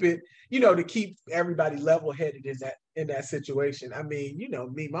to keep it, you know, to keep everybody level headed in that situation. I mean, you know,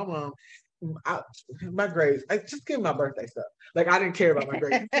 me, my mom, my grades, just give me my birthday stuff. Like, I didn't care about my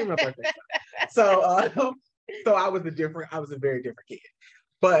grades. Just give me my birthday stuff. So I was a very different kid.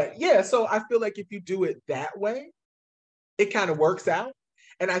 But yeah, so I feel like if you do it that way, it kind of works out.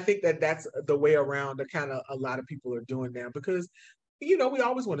 And I think that that's the way around that kind of a lot of people are doing now, because, you know, we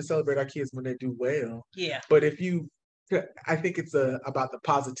always want to celebrate our kids when they do well. Yeah. But I think it's about the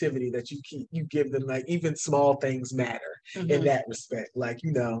positivity that you give them, like even small things matter in that respect. Like,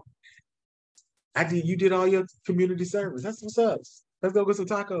 you know, you did all your community service. That's what's up. Let's go get some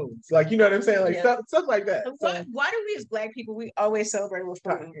tacos. Like, you know what I'm saying? Like stuff like that. Why do we as Black people, we always celebrate with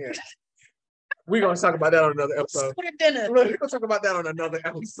food? Yeah. We're going to talk about that on another episode. Dinner. We're going to talk about that on another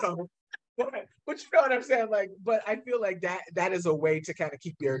episode. But you know what I'm saying? Like, but I feel like that is a way to kind of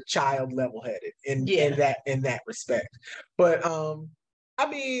keep your child level-headed in that respect. But I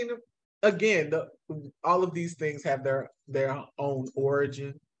mean, again, all of these things have their own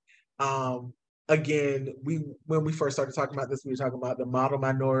origin. Again, when we first started talking about this, we were talking about the model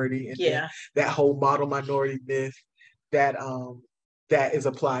minority and that whole model minority myth that is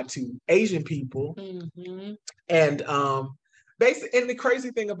applied to Asian people. And basically, and the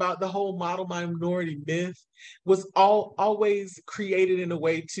crazy thing about the whole model minority myth was always created in a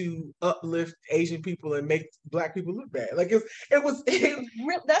way to uplift Asian people and make Black people look bad. Like it was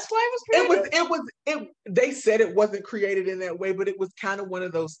that's why it was created. They said it wasn't created in that way, but it was kind of one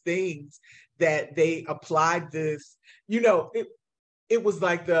of those things that they applied this, you know, it was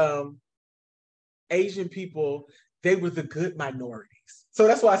like the Asian people, they were the good minorities. So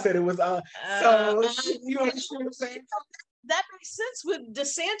that's why I said it was so you understand what I'm saying? That makes sense with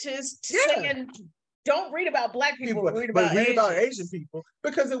DeSantis saying don't read about Black people, read about Asians. Asian people,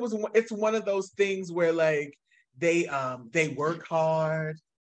 because it's one of those things where like they work hard,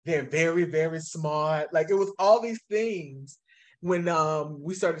 they're very, very smart. Like it was all these things when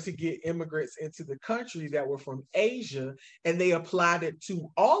we started to get immigrants into the country that were from Asia, and they applied it to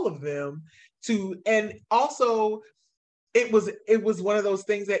all of them and also it was one of those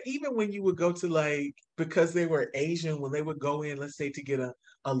things that even when you would go to, like, because they were Asian, when they would go in, let's say, to get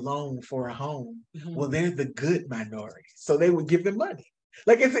a loan for a home, well, they're the good minority, so they would give them money.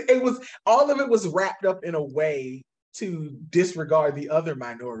 Like it was all of it was wrapped up in a way to disregard the other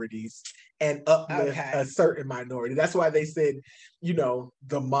minorities and uplift a certain minority. That's why they said,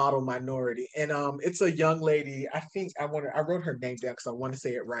 the model minority. And it's a young lady. I think I wrote her name down because I want to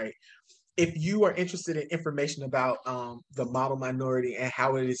say it right. If you are interested in information about the model minority and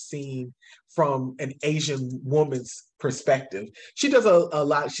how it is seen from an Asian woman's perspective, she does a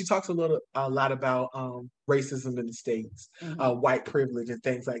lot. She talks a lot about racism in the States, white privilege and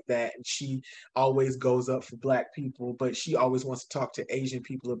things like that. And she always goes up for Black people, but she always wants to talk to Asian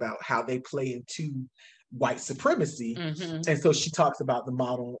people about how they play into white supremacy. And so she talks about the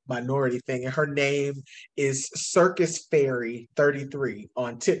model minority thing. And her name is Circus Fairy 33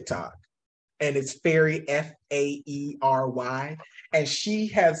 on TikTok. And it's Fairy, Faery. And she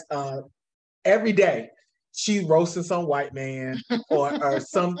has every day she roasting some white man or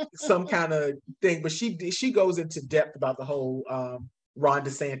some kind of thing, but she goes into depth about the whole Ron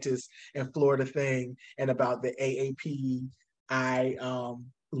DeSantis and Florida thing, and about the AAPI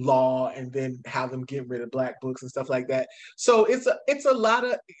law, and then how them getting rid of Black books and stuff like that. So it's a lot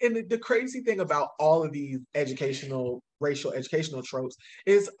of, and the crazy thing about all of these racial educational tropes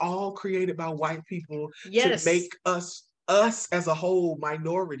is all created by white people to make us as a whole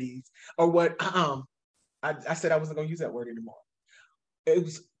minorities, or what I said I wasn't going to use that word anymore. It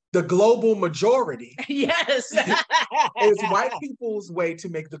was the global majority. Yes. It's white people's way to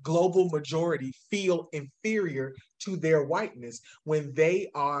make the global majority feel inferior to their whiteness when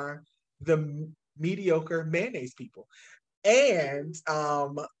they are the mediocre mayonnaise people. And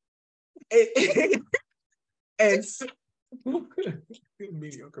and so,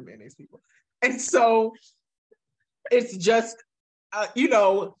 mediocre mayonnaise people. And so it's just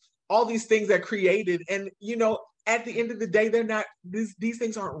all these things that created, and at the end of the day, they're not, these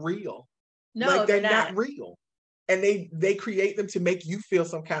things aren't real. No, like they're not real. And they create them to make you feel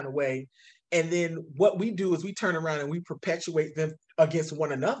some kind of way. And then what we do is we turn around and we perpetuate them against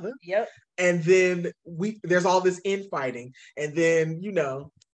one another. Yep. And then there's all this infighting. And then,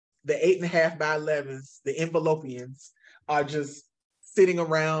 the 8.5 by 11s, the envelopians, are just sitting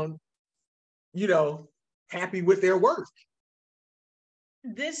around, happy with their work.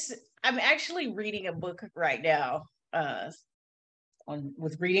 I'm actually reading a book right now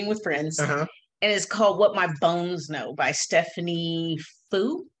with Reading with Friends. And it's called What My Bones Know by Stephanie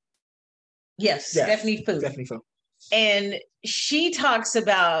Fu. Yes, Stephanie Fu. Stephanie Fu. And she talks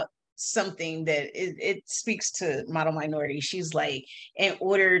about something that it speaks to model minority. She's like, in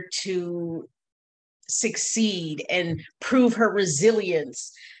order to succeed and prove her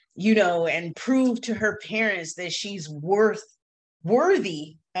resilience, and prove to her parents that she's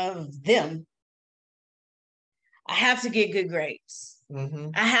worthy of them, I have to get good grades.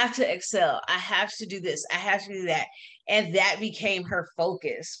 I have to excel. I have to do this. I have to do that. And that became her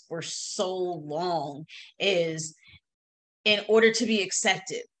focus for so long, is in order to be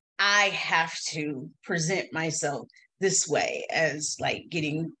accepted, I have to present myself this way, as like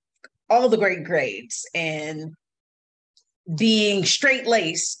getting all the great grades and being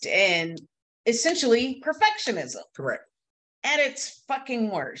straight-laced and essentially perfectionism. Correct. At its fucking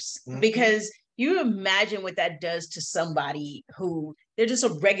worst. Because you imagine what that does to somebody who, they're just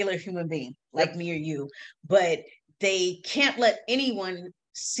a regular human being like me or you, but they can't let anyone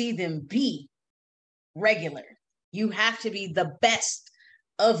see them be regular. You have to be the best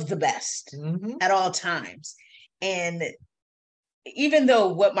of the best at all times. And even though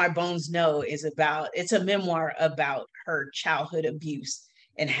What My Bones Know is about, it's a memoir about her childhood abuse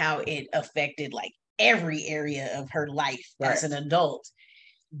and how it affected like every area of her life as an adult.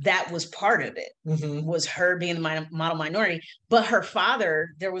 That was part of it, was her being the model minority. But her father,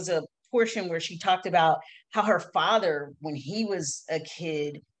 there was a portion where she talked about how her father, when he was a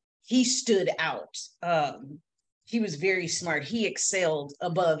kid, he stood out. He was very smart. He excelled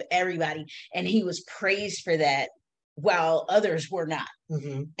above everybody, and he was praised for that while others were not.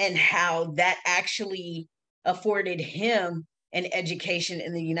 And how that actually afforded him an education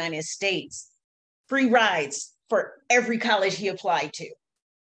in the United States, free rides, for every college he applied to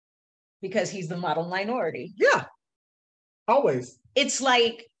because he's the model minority. Yeah, always. It's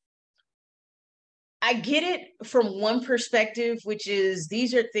like, I get it from one perspective, which is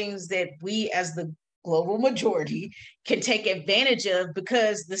these are things that we as the global majority can take advantage of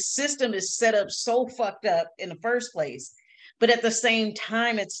because the system is set up so fucked up in the first place. But at the same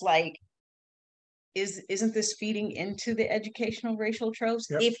time, it's like, isn't this feeding into the educational racial tropes?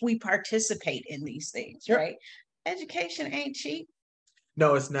 Yep. If we participate in these things, Yep. right? Education ain't cheap.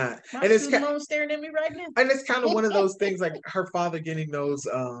 No, it's not. My And it's student loan staring at me right now. and it's kind of one of those things like her father getting those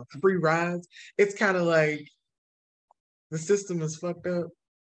free rides. It's kind of like the system is fucked up,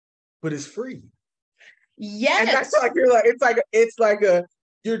 but it's free. Yes. And that's like it's like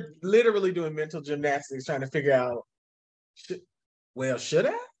you're literally doing mental gymnastics trying to figure out, should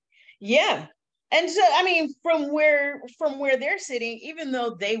I? Yeah. And so, I mean, from where they're sitting, even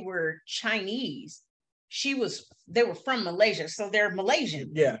though they were Chinese, they were from Malaysia, so they're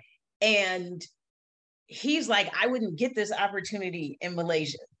Malaysian. Yeah. And he's like, I wouldn't get this opportunity in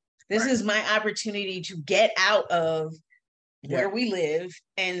Malaysia. This is my opportunity to get out of where we live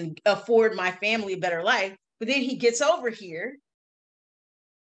and afford my family a better life. But then he gets over here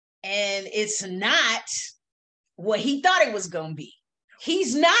and it's not what he thought it was going to be.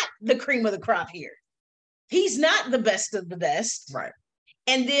 He's not the cream of the crop here. He's not the best of the best. Right.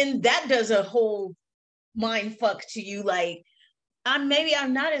 And then that does a whole mind fuck to you. Like, maybe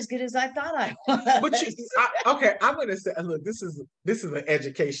I'm not as good as I thought I was. But okay, I'm going to say, look, this is an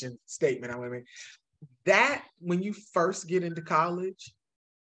education statement. I'm going to make that when you first get into college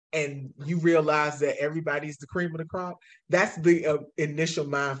and you realize that everybody's the cream of the crop, that's the initial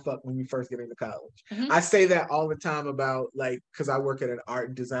mind fuck when you first get into college. Mm-hmm. I say that all the time about, like, because I work at an art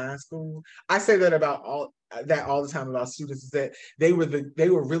and design school. I say that all the time about students, is that they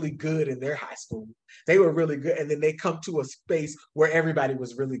were really good in their high school. They were really good, and then they come to a space where everybody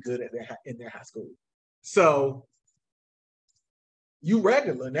was really good in their high school. So you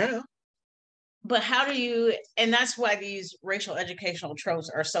regular now. But how do you, and that's why these racial educational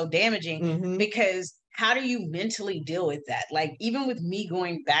tropes are so damaging, mm-hmm. because how do you mentally deal with that? Like, even with me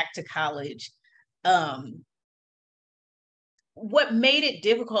going back to college, what made it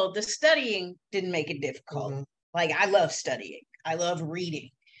difficult, the studying didn't make it difficult. Mm-hmm. Like, I love studying. I love reading.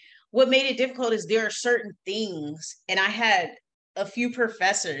 What made it difficult is there are certain things, and I had a few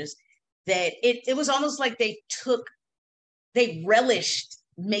professors that it was almost like they relished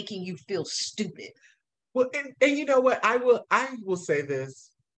making you feel stupid. Well, and you know what? I will say this.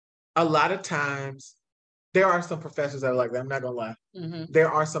 A lot of times there are some professors that are like that. I'm not gonna lie. Mm-hmm.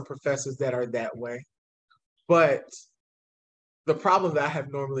 There are some professors that are that way. But the problem that I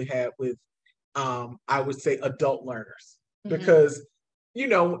have normally had with I would say adult learners, mm-hmm. because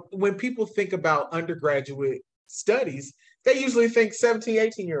when people think about undergraduate studies, they usually think 17,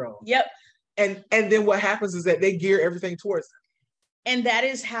 18-year-olds. Yep. And then what happens is that they gear everything towards them. And that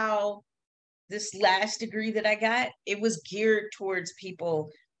is how this last degree that I got, it was geared towards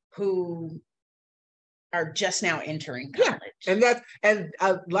people who are just now entering college. Yeah. And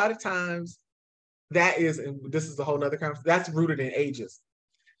a lot of times that is, and this is a whole nother conversation, that's rooted in ageism.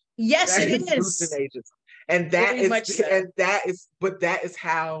 Yes, it is. Rooted in ageism. And that is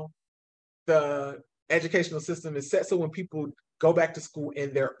how the educational system is set. So when people go back to school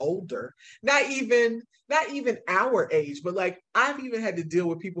and they're older, not even our age, but like I've even had to deal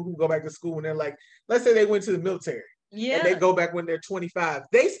with people who go back to school when they're like, let's say they went to the military, and they go back when they're 25.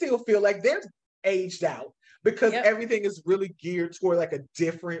 They still feel like they're aged out because everything is really geared toward like a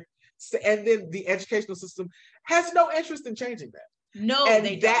different, and then the educational system has no interest in changing that. No, and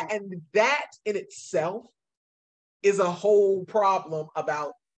they that don't. And that in itself is a whole problem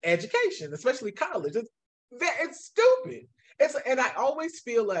about education, especially college. It's stupid. And I always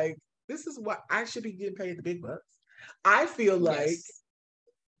feel like this is what I should be getting paid the big bucks. I feel like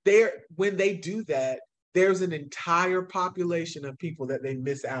when they do that, there's an entire population of people that they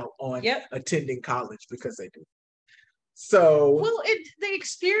miss out on attending college because they do. So, well, the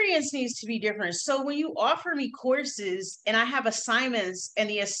experience needs to be different. So when you offer me courses and I have assignments, and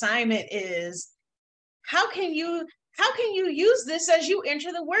the assignment is, how can you use this as you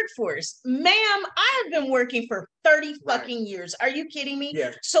enter the workforce? Ma'am, I have been working for 30 fucking years. Are you kidding me?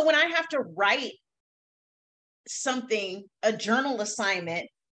 Yeah. So when I have to write something, a journal assignment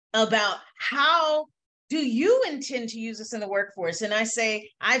about how do you intend to use this in the workforce? And I say,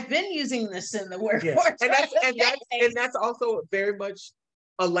 I've been using this in the workforce. Yeah. And that's also very much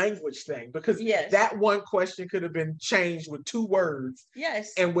a language thing, because that one question could have been changed with 2 words.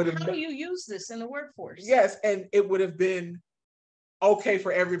 Yes. And would have how do you use this in the workforce? Yes. And it would have been okay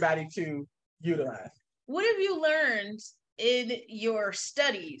for everybody to utilize. what have you learned in your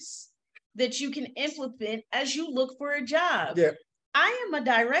studies that you can implement as you look for a job? Yeah. I am a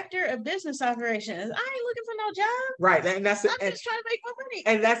director of business operations. I ain't looking for no job. Right. And that's I'm just trying to make more money.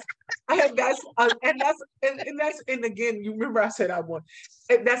 And again, you remember I said I want,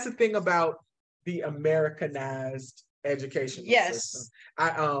 and that's the thing about the Americanized education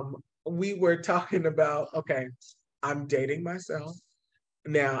system. We were talking about, okay, I'm dating myself.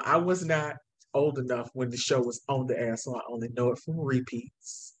 Now, I was not old enough when the show was on the air, so I only know it from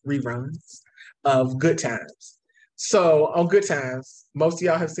reruns of Good Times. So on Good Times, most of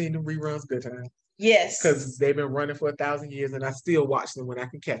y'all have seen the reruns Good Times. Yes. Because they've been running for 1,000 years and I still watch them when I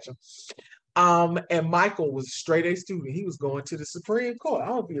can catch them. And Michael was a straight A student. He was going to the Supreme Court.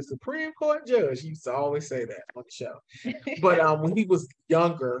 I want to be a Supreme Court judge. He used to always say that on the show. But when he was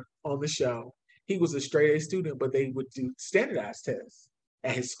younger on the show, he was a straight A student, but they would do standardized tests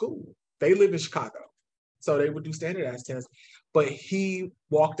at his school. They live in Chicago. So they would do standardized tests. But he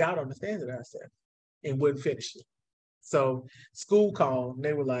walked out on the standardized test and wouldn't finish it. So school called and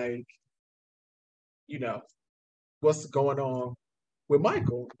they were like, what's going on with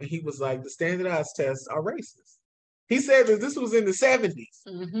Michael? And he was like, the standardized tests are racist. He said that this was in the 70s.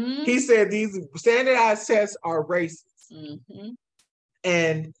 Mm-hmm. He said these standardized tests are racist. Mm-hmm.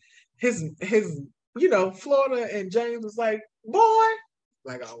 And his Florida and James was like, boy,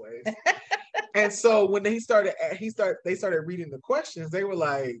 like always. And so when they started reading the questions, they were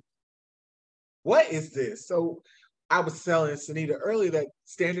like, what is this? So I was telling Sunita earlier that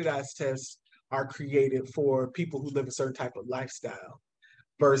standardized tests are created for people who live a certain type of lifestyle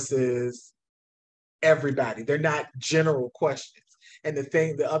versus everybody. They're not general questions. And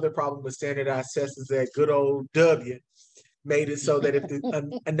the other problem with standardized tests is that good old W made it so that if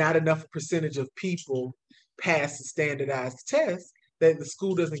not enough percentage of people pass the standardized test, that the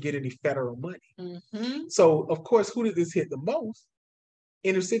school doesn't get any federal money. Mm-hmm. So of course, who did this hit the most?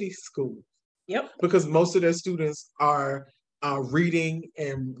 Inner city schools. Yep. Because most of their students are reading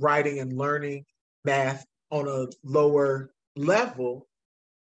and writing and learning math on a lower level.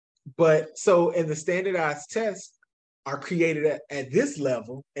 But so, and the standardized tests are created at this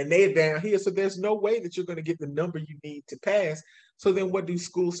level and they're down here. So there's no way that you're going to get the number you need to pass. So then what do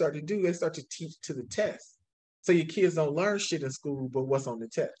schools start to do? They start to teach to the test. So your kids don't learn shit in school, but what's on the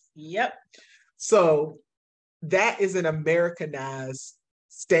test. Yep. So that is an Americanized,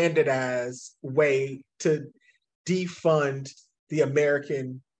 standardized way to defund the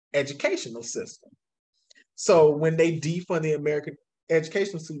American educational system. So when they defund the American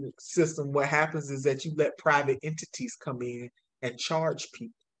educational system, what happens is that you let private entities come in and charge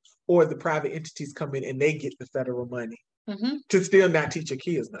people, or the private entities come in and they get the federal money to still not teach your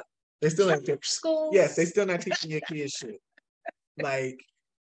kids nothing. They still ain't teaching schools. Yes, they still not teaching your kids shit. Like,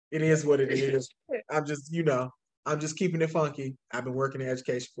 it is what it is. I'm just keeping it funky. I've been working in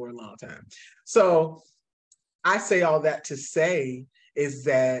education for a long time. So I say all that to say is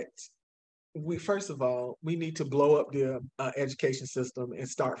that first of all, we need to blow up the education system and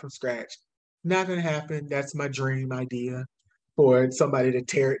start from scratch. Not going to happen. That's my dream idea, for somebody to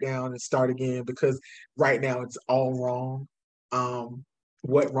tear it down and start again, because right now it's all wrong.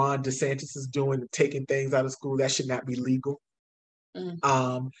 What Ron DeSantis is doing, taking things out of school, that should not be legal.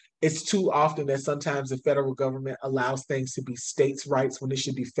 It's too often that sometimes the federal government allows things to be states' rights when it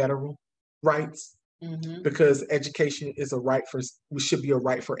should be federal rights, because education is should be a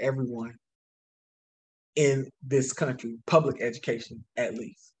right for everyone in this country, public education at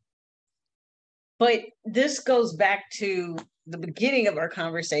least. But this goes back to the beginning of our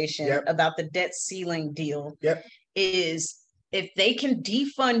conversation about the debt ceiling deal. Is if they can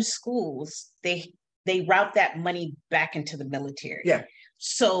defund schools, they route that money back into the military.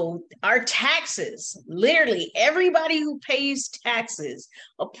 So our taxes, literally everybody who pays taxes,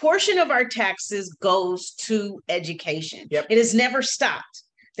 a portion of our taxes goes to education. It has never stopped.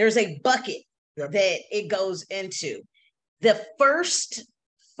 There's a bucket that it goes into. The first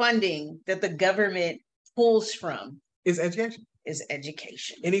funding that the government pulls from is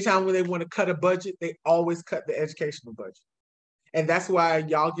education. Anytime when they want to cut a budget, they always cut the educational budget. And that's why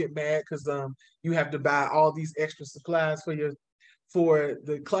y'all get mad, because you have to buy all these extra supplies for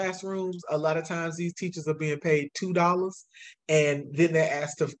the classrooms. A lot of times these teachers are being paid $2 and then they're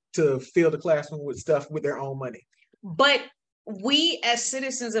asked to fill the classroom with stuff with their own money. But we as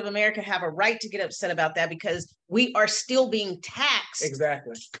citizens of America have a right to get upset about that, because we are still being taxed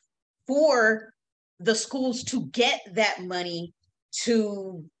for the schools to get that money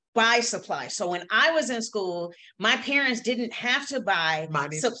to buy supplies. So when I was in school, my parents didn't have to buy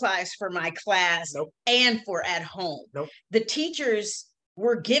supplies for my class and for at home. The teachers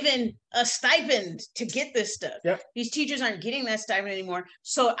were given a stipend to get this stuff. Yep. These teachers aren't getting that stipend anymore.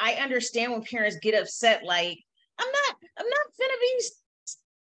 So I understand when parents get upset, like, I'm not gonna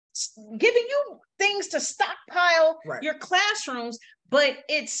be giving you things to stockpile your classrooms, but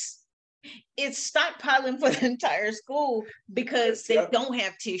it's stockpiling for the entire school because they don't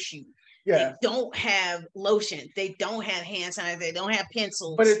have tissue. They don't have lotion. They don't have hand sanitizer. They don't have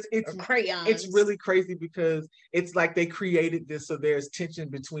pencils. But it's or crayons. It's really crazy because it's like they created this so there's tension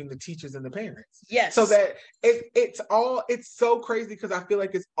between the teachers and the parents. Yes. So that it's so crazy because I feel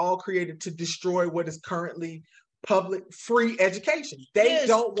like it's all created to destroy what is currently public free education. They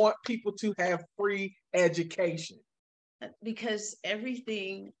don't want people to have free education. Because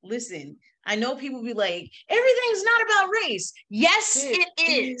listen, I know people be like, everything's not about race. Yes, it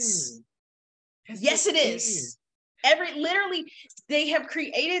is. Yes, it is. Literally, they have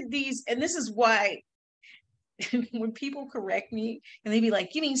created these, and this is why when people correct me and they be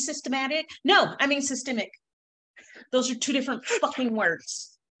like, you mean systematic? No, I mean systemic. Those are two different fucking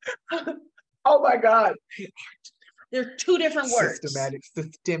words. Oh my God. They're two different words.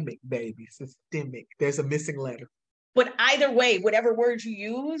 Systemic, baby. Systemic. There's a missing letter. But either way, whatever word you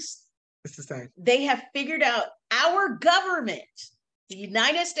use, it's the same. They have figured out, our government, the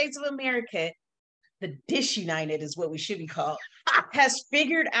United States of America, the disunited is what we should be called, has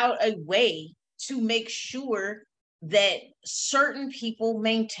figured out a way to make sure that certain people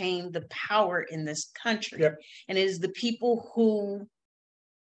maintain the power in this country. Yep. And it is the people who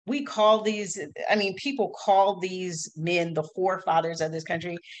we call people call these men the forefathers of this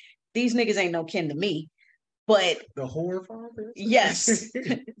country. These niggas ain't no kin to me. But the whore fathers? Yes.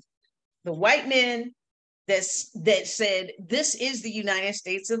 The white men that said this is the United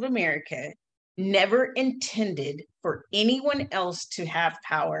States of America never intended for anyone else to have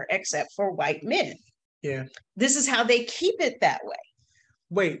power except for white men. Yeah. This is how they keep it that way.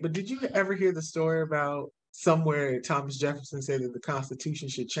 Wait, but did you ever hear the story about somewhere Thomas Jefferson said that the Constitution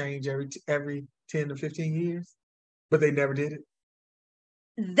should change every 10 to 15 years, but they never did it?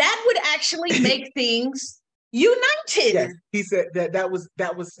 That would actually make things united. Yes, he said that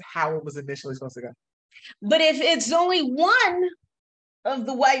was how it was initially supposed to go. But if it's only one of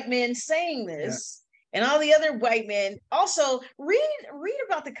the white men saying this, and all the other white men, also read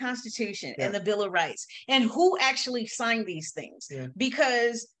about the Constitution and the Bill of Rights and who actually signed these things. Yeah.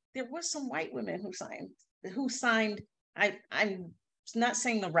 Because there was some white women who signed. I'm not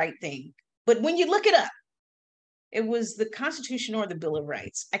saying the right thing, but when you look it up, it was the Constitution or the Bill of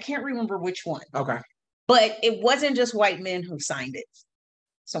Rights. I can't remember which one. Okay. But it wasn't just white men who signed it.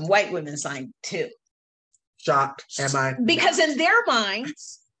 Some white women signed too. Shocked, am I? Because in their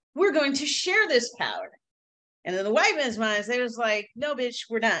minds, we're going to share this power. And in the white men's minds, they was like, no, bitch,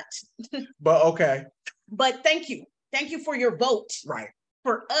 we're not. But okay. But thank you. Thank you for your vote. Right.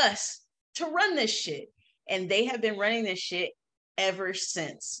 For us to run this shit. And they have been running this shit ever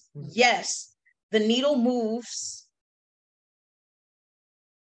since. Mm-hmm. Yes, the needle moves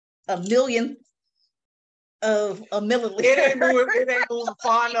a millionth of a milliliter. It ain't moving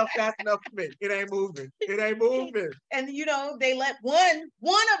far enough, fast enough for me. It ain't moving. And they let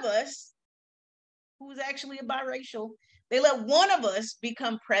one of us, who's actually a biracial, they let one of us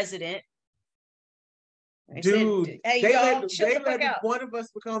become president. Dude, they let one of us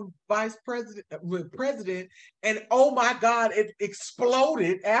become vice president, and oh my God, it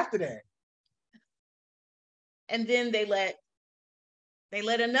exploded after that. And then they let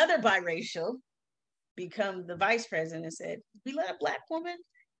another biracial become the vice president and said, we let a Black woman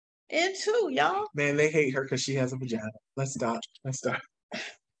in too, y'all. Man, they hate her because she has a vagina. Let's stop.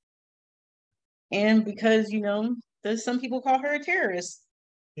 And because, there's some people call her a terrorist.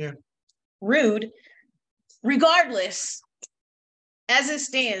 Yeah. Rude. Regardless, as it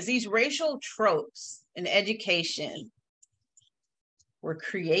stands, these racial tropes in education were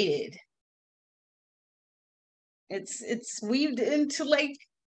created. It's weaved into like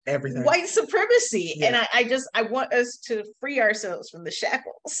everything, white supremacy. Yeah. And I want us to free ourselves from the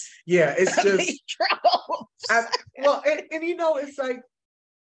shackles. Yeah, it's just it's like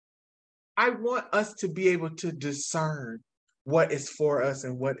I want us to be able to discern what is for us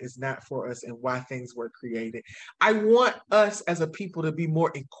and what is not for us and why things were created. I want us as a people to be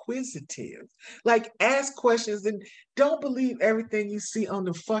more inquisitive. Like, ask questions and don't believe everything you see on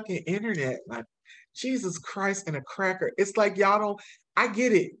the fucking internet. Like, Jesus Christ and a cracker. It's like y'all don't, I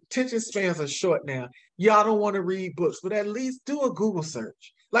get it. Attention spans are short now. Y'all don't want to read books, but at least do a Google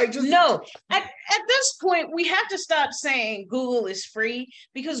search. Like, just no. At this point, we have to stop saying Google is free,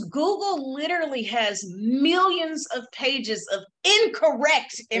 because Google literally has millions of pages of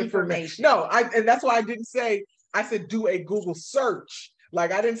incorrect information. No, and that's why I didn't say, I said do a Google search.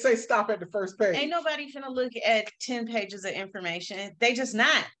 Like, I didn't say stop at the first page. Ain't nobody finna look at 10 pages of information. They just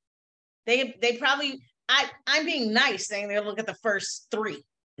not. They probably, I'm being nice saying they'll look at the first 3.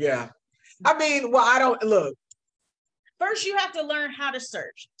 Yeah. I mean, well, I don't look. First, you have to learn how to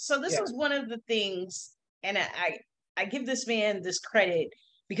search. So this Yeah. was one of the things, and I give this man this credit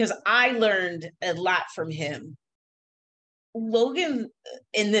because I learned a lot from him. Logan,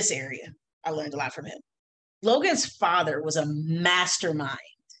 in this area, I learned a lot from him. Logan's father was a mastermind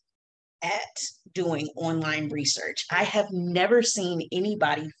at doing online research. I have never seen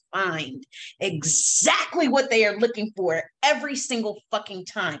anybody find exactly what they are looking for every single fucking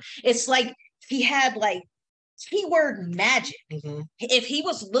time. It's like he had like keyword magic. Mm-hmm. If he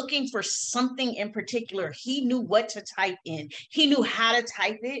was looking for something in particular, he knew what to type in. He knew how to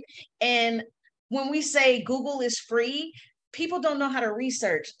type it. And when we say Google is free, people don't know how to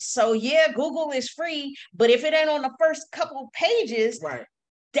research. So yeah, Google is free, but if it ain't on the first couple of pages, right,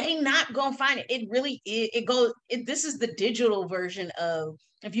 they not gonna find it. It really it goes. This is the digital version of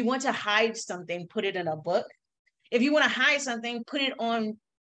if you want to hide something, put it in a book. If you want to hide something, put it on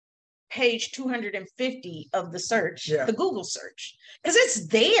page 250 of the search, the Google search, because it's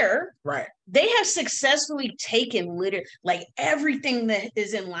there. Right. They have successfully taken like everything that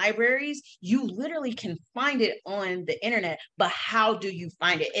is in libraries, you literally can find it on the internet, but how do you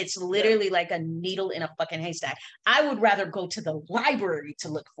find it? It's literally like a needle in a fucking haystack. I would rather go to the library to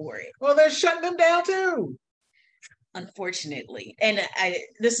look for it. Well, they're shutting them down too. Unfortunately. And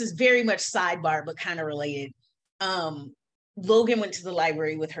this is very much sidebar, but kind of related. Logan went to the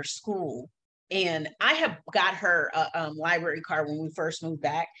library with her school, and I have got her a library card when we first moved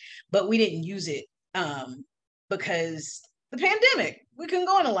back, but we didn't use it because the pandemic, we couldn't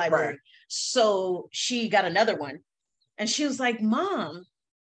go in the library. Right. So she got another one, and she was like, Mom,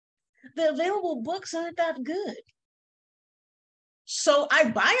 the available books aren't that good. So I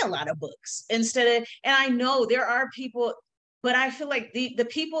buy a lot of books instead of, and I know there are people, but I feel like the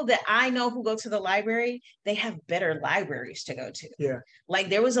people that I know who go to the library, they have better libraries to go to. Yeah. Like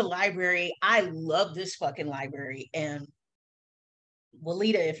there was a library, I love this fucking library. And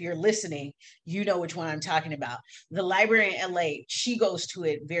Walida, if you're listening, you know which one I'm talking about. The library in LA, she goes to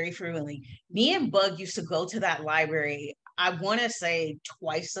it very frequently. Me and Bug used to go to that library, I want to say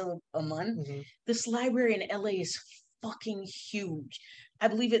twice a month. Mm-hmm. This library in LA is fucking huge. I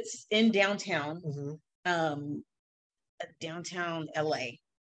believe it's in downtown. Mm-hmm. Downtown LA,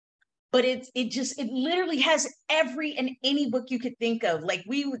 but it literally has every and any book you could think of. Like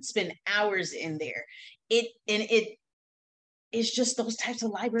we would spend hours in there. It is just those types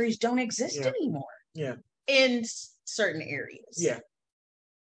of libraries don't exist anymore. Yeah, in certain areas. Yeah,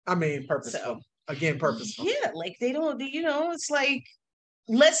 I mean purposeful. So, again, purposeful. Yeah, like they don't. It's like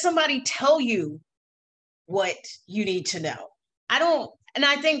let somebody tell you what you need to know. And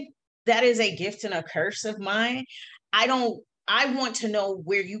I think that is a gift and a curse of mine. I want to know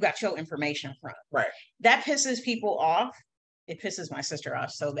where you got your information from. Right. That pisses people off. It pisses my sister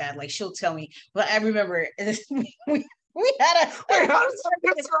off so bad. Like she'll tell me, but I remember we had a wait, how does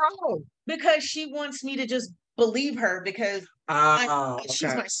that get wrong? Because she wants me to just believe her because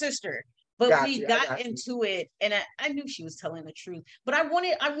she's my sister. But we got into it, and I knew she was telling the truth. But I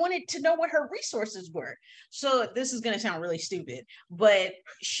wanted to know what her resources were. So this is going to sound really stupid, but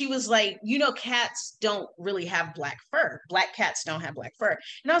she was like, cats don't really have black fur. Black cats don't have black fur.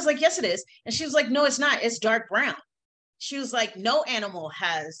 And I was like, yes, it is. And she was like, no, it's not. It's dark brown. She was like, no animal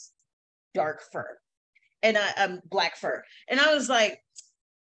has dark fur and black fur. And I was like,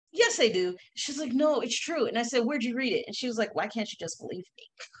 yes, they do. She's like, no, it's true. And I said, where'd you read it? And she was like, why can't you just believe me?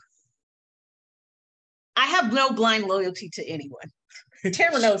 I have no blind loyalty to anyone.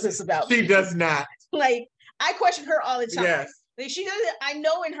 Tara knows this about me. She does not. Like, I question her all the time. Yes. Like, she doesn't, I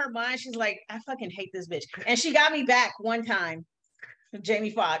know in her mind, she's like, I fucking hate this bitch. And she got me back one time,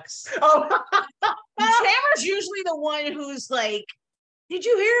 Jamie Foxx. Oh. Tara's usually the one who's like, did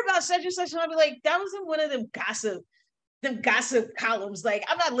you hear about such and such? And I'll be like, that was in one of them gossip columns. Like,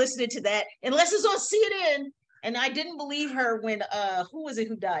 I'm not listening to that unless it's on CNN. And I didn't believe her when, who was it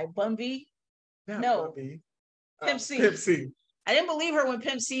who died? Bumby? No, Pimp C. Pimp C. I didn't believe her when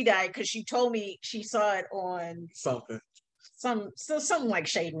Pimp C died because she told me she saw it on something like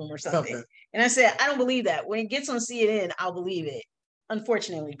Shade Room or something. And I said, I don't believe that. When it gets on CNN, I'll believe it.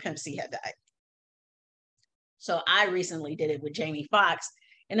 Unfortunately, Pimp C had died. So I recently did it with Jamie Foxx,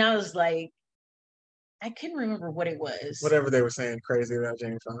 and I was like, I couldn't remember what it was. Whatever they were saying crazy about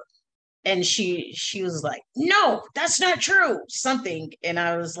Jamie Foxx. And she was like, no, that's not true. Something. And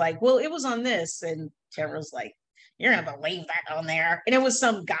I was like, well, it was on this. And Tara was like, you're going to believe that on there. And it was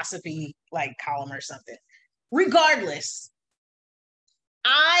some gossipy like column or something. Regardless,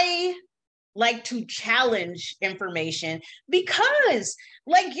 I like to challenge information because,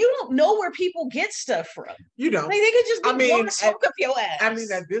 like, you don't know where people get stuff from. You don't. Like, they could just be blowing smoke up your ass. I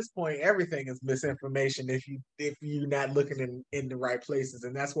mean, at this point, everything is misinformation if you're not looking in the right places,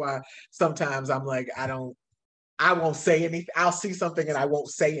 and that's why sometimes I'm like, I won't say anything. I'll see something and I won't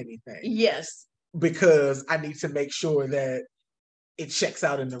say anything. Yes, because I need to make sure that it checks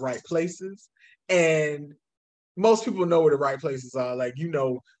out in the right places, and most people know where the right places are. Like, you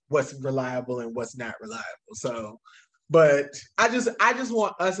know what's reliable and what's not reliable. So, but I just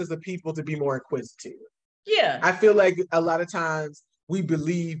want us as a people to be more inquisitive. Yeah. I feel like a lot of times we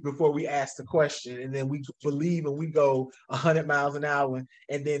believe before we ask the question, and then we believe and we go 100 miles an hour,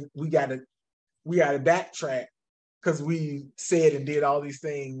 and then we gotta backtrack because we said and did all these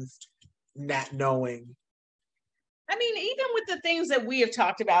things not knowing. I mean, even with the things that we have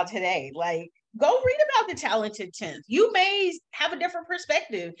talked about today, like, go read about the Talented 10th. You may have a different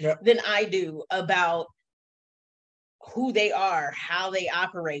perspective than I do about who they are, how they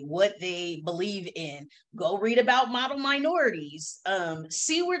operate, what they believe in. Go read about model minorities.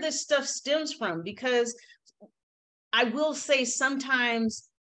 See where this stuff stems from, because I will say sometimes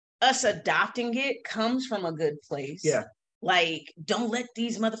us adopting it comes from a good place. Yeah. Like, don't let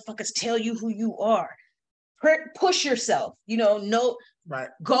these motherfuckers tell you who you are. Push yourself, no, right.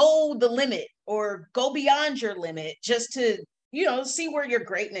 Go the limit or go beyond your limit just to, see where your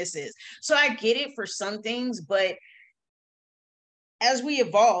greatness is. So I get it for some things, but as we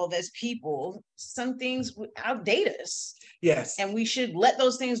evolve as people, some things outdate us. Yes. And we should let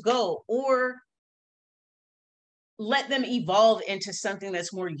those things go, or let them evolve into something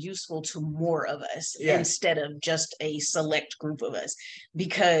that's more useful to more of us instead of just a select group of us.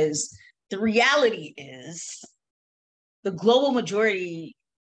 Because the reality is the global majority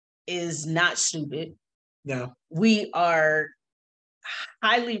is not stupid. No. We are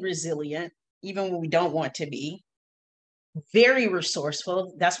highly resilient, even when we don't want to be. Very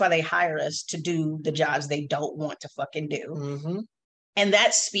resourceful. That's why they hire us to do the jobs they don't want to fucking do. Mm-hmm. And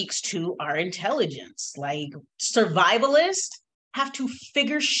that speaks to our intelligence. Like, survivalists have to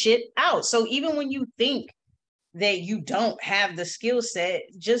figure shit out. So even when you think that you don't have the skill set,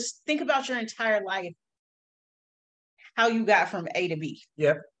 just think about your entire life, how you got from A to B.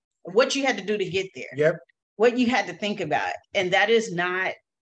 Yep. What you had to do to get there. Yep. What you had to think about. And that is not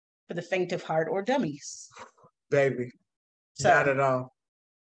for the faint of heart or dummies. Baby. So, not at all.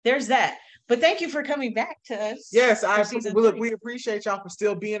 There's that. But thank you for coming back to us. Yes, we appreciate y'all for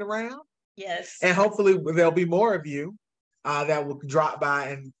still being around. Yes. And hopefully there'll be more of you that will drop by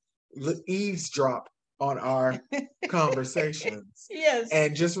and eavesdrop on our conversations. Yes.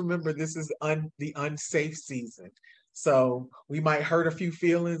 And just remember, this is the unsafe season. So we might hurt a few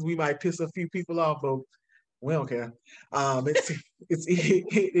feelings. We might piss a few people off, but we don't care.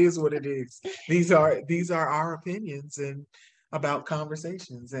 It is what it is. These are our opinions and about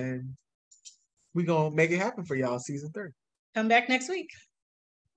conversations, and we're gonna make it happen for y'all. Season 3. Come back next week.